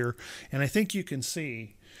 for a year. And I think you can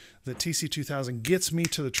see that TC2000 gets me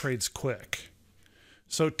to the trades quick.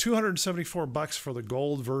 So $274 for the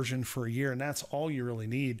gold version for a year, and that's all you really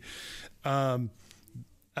need. You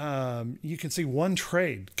can see one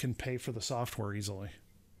trade can pay for the software easily.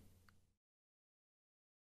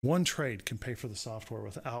 One trade can pay for the software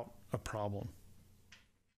without a problem.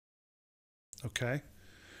 Okay,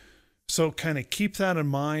 so kind of keep that in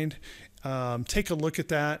mind. Take a look at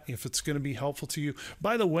that if it's going to be helpful to you.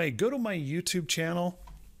 By the way, go to my YouTube channel.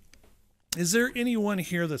 Is there anyone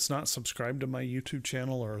here that's not subscribed to my YouTube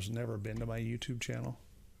channel or has never been to my YouTube channel?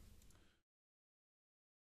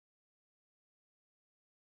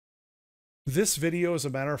 This video, as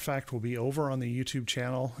a matter of fact, will be over on the YouTube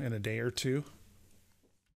channel in a day or two.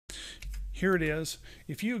 Here it is.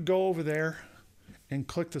 If you go over there and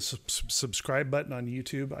click the subscribe button on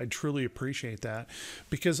YouTube, I'd truly appreciate that,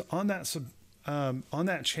 because on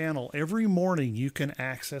that channel every morning you can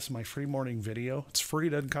access my free morning video. It's free,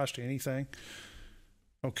 doesn't cost you anything.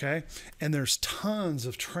 Okay, and there's tons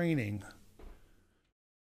of training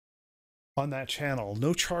on that channel,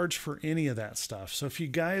 no charge for any of that stuff. So if you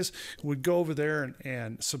guys would go over there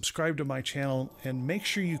and subscribe to my channel, and make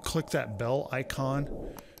sure you click that bell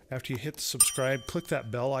icon. After you hit the subscribe, click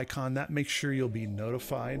that bell icon. That makes sure you'll be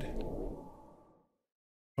notified.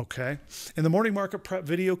 Okay. And the morning market prep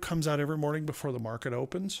video comes out every morning before the market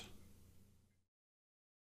opens.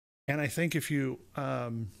 And I think if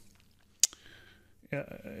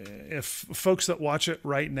folks that watch it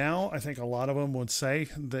right now, I think a lot of them would say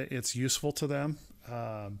that it's useful to them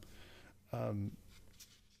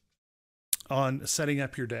on setting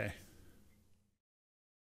up your day.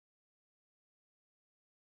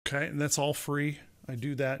 Okay, and that's all free. I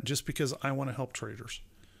do that just because I want to help traders.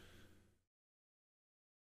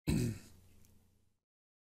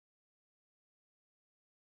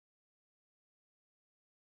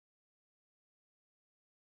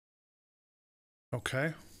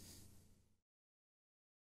 Okay.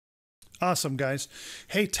 Awesome, guys.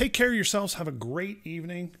 Hey, take care of yourselves. Have a great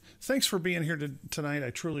evening. Thanks for being here tonight.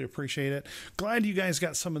 I truly appreciate it. Glad you guys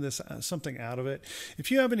got some of this, something out of it.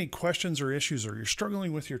 If you have any questions or issues, or you're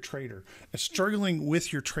struggling with your struggling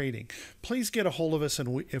with your trading, please get a hold of us,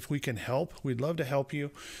 and if we can help, we'd love to help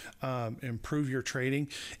you improve your trading.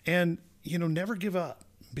 And, you know, never give up,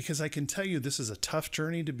 because I can tell you this is a tough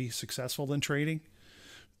journey to be successful in trading,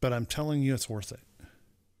 but I'm telling you it's worth it.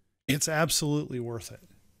 It's absolutely worth it.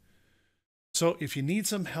 So if you need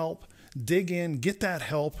some help, dig in, get that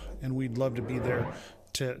help, and we'd love to be there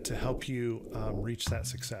to help you reach that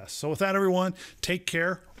success. So with that, everyone, take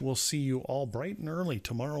care. We'll see you all bright and early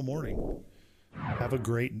tomorrow morning. Have a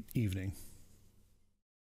great evening.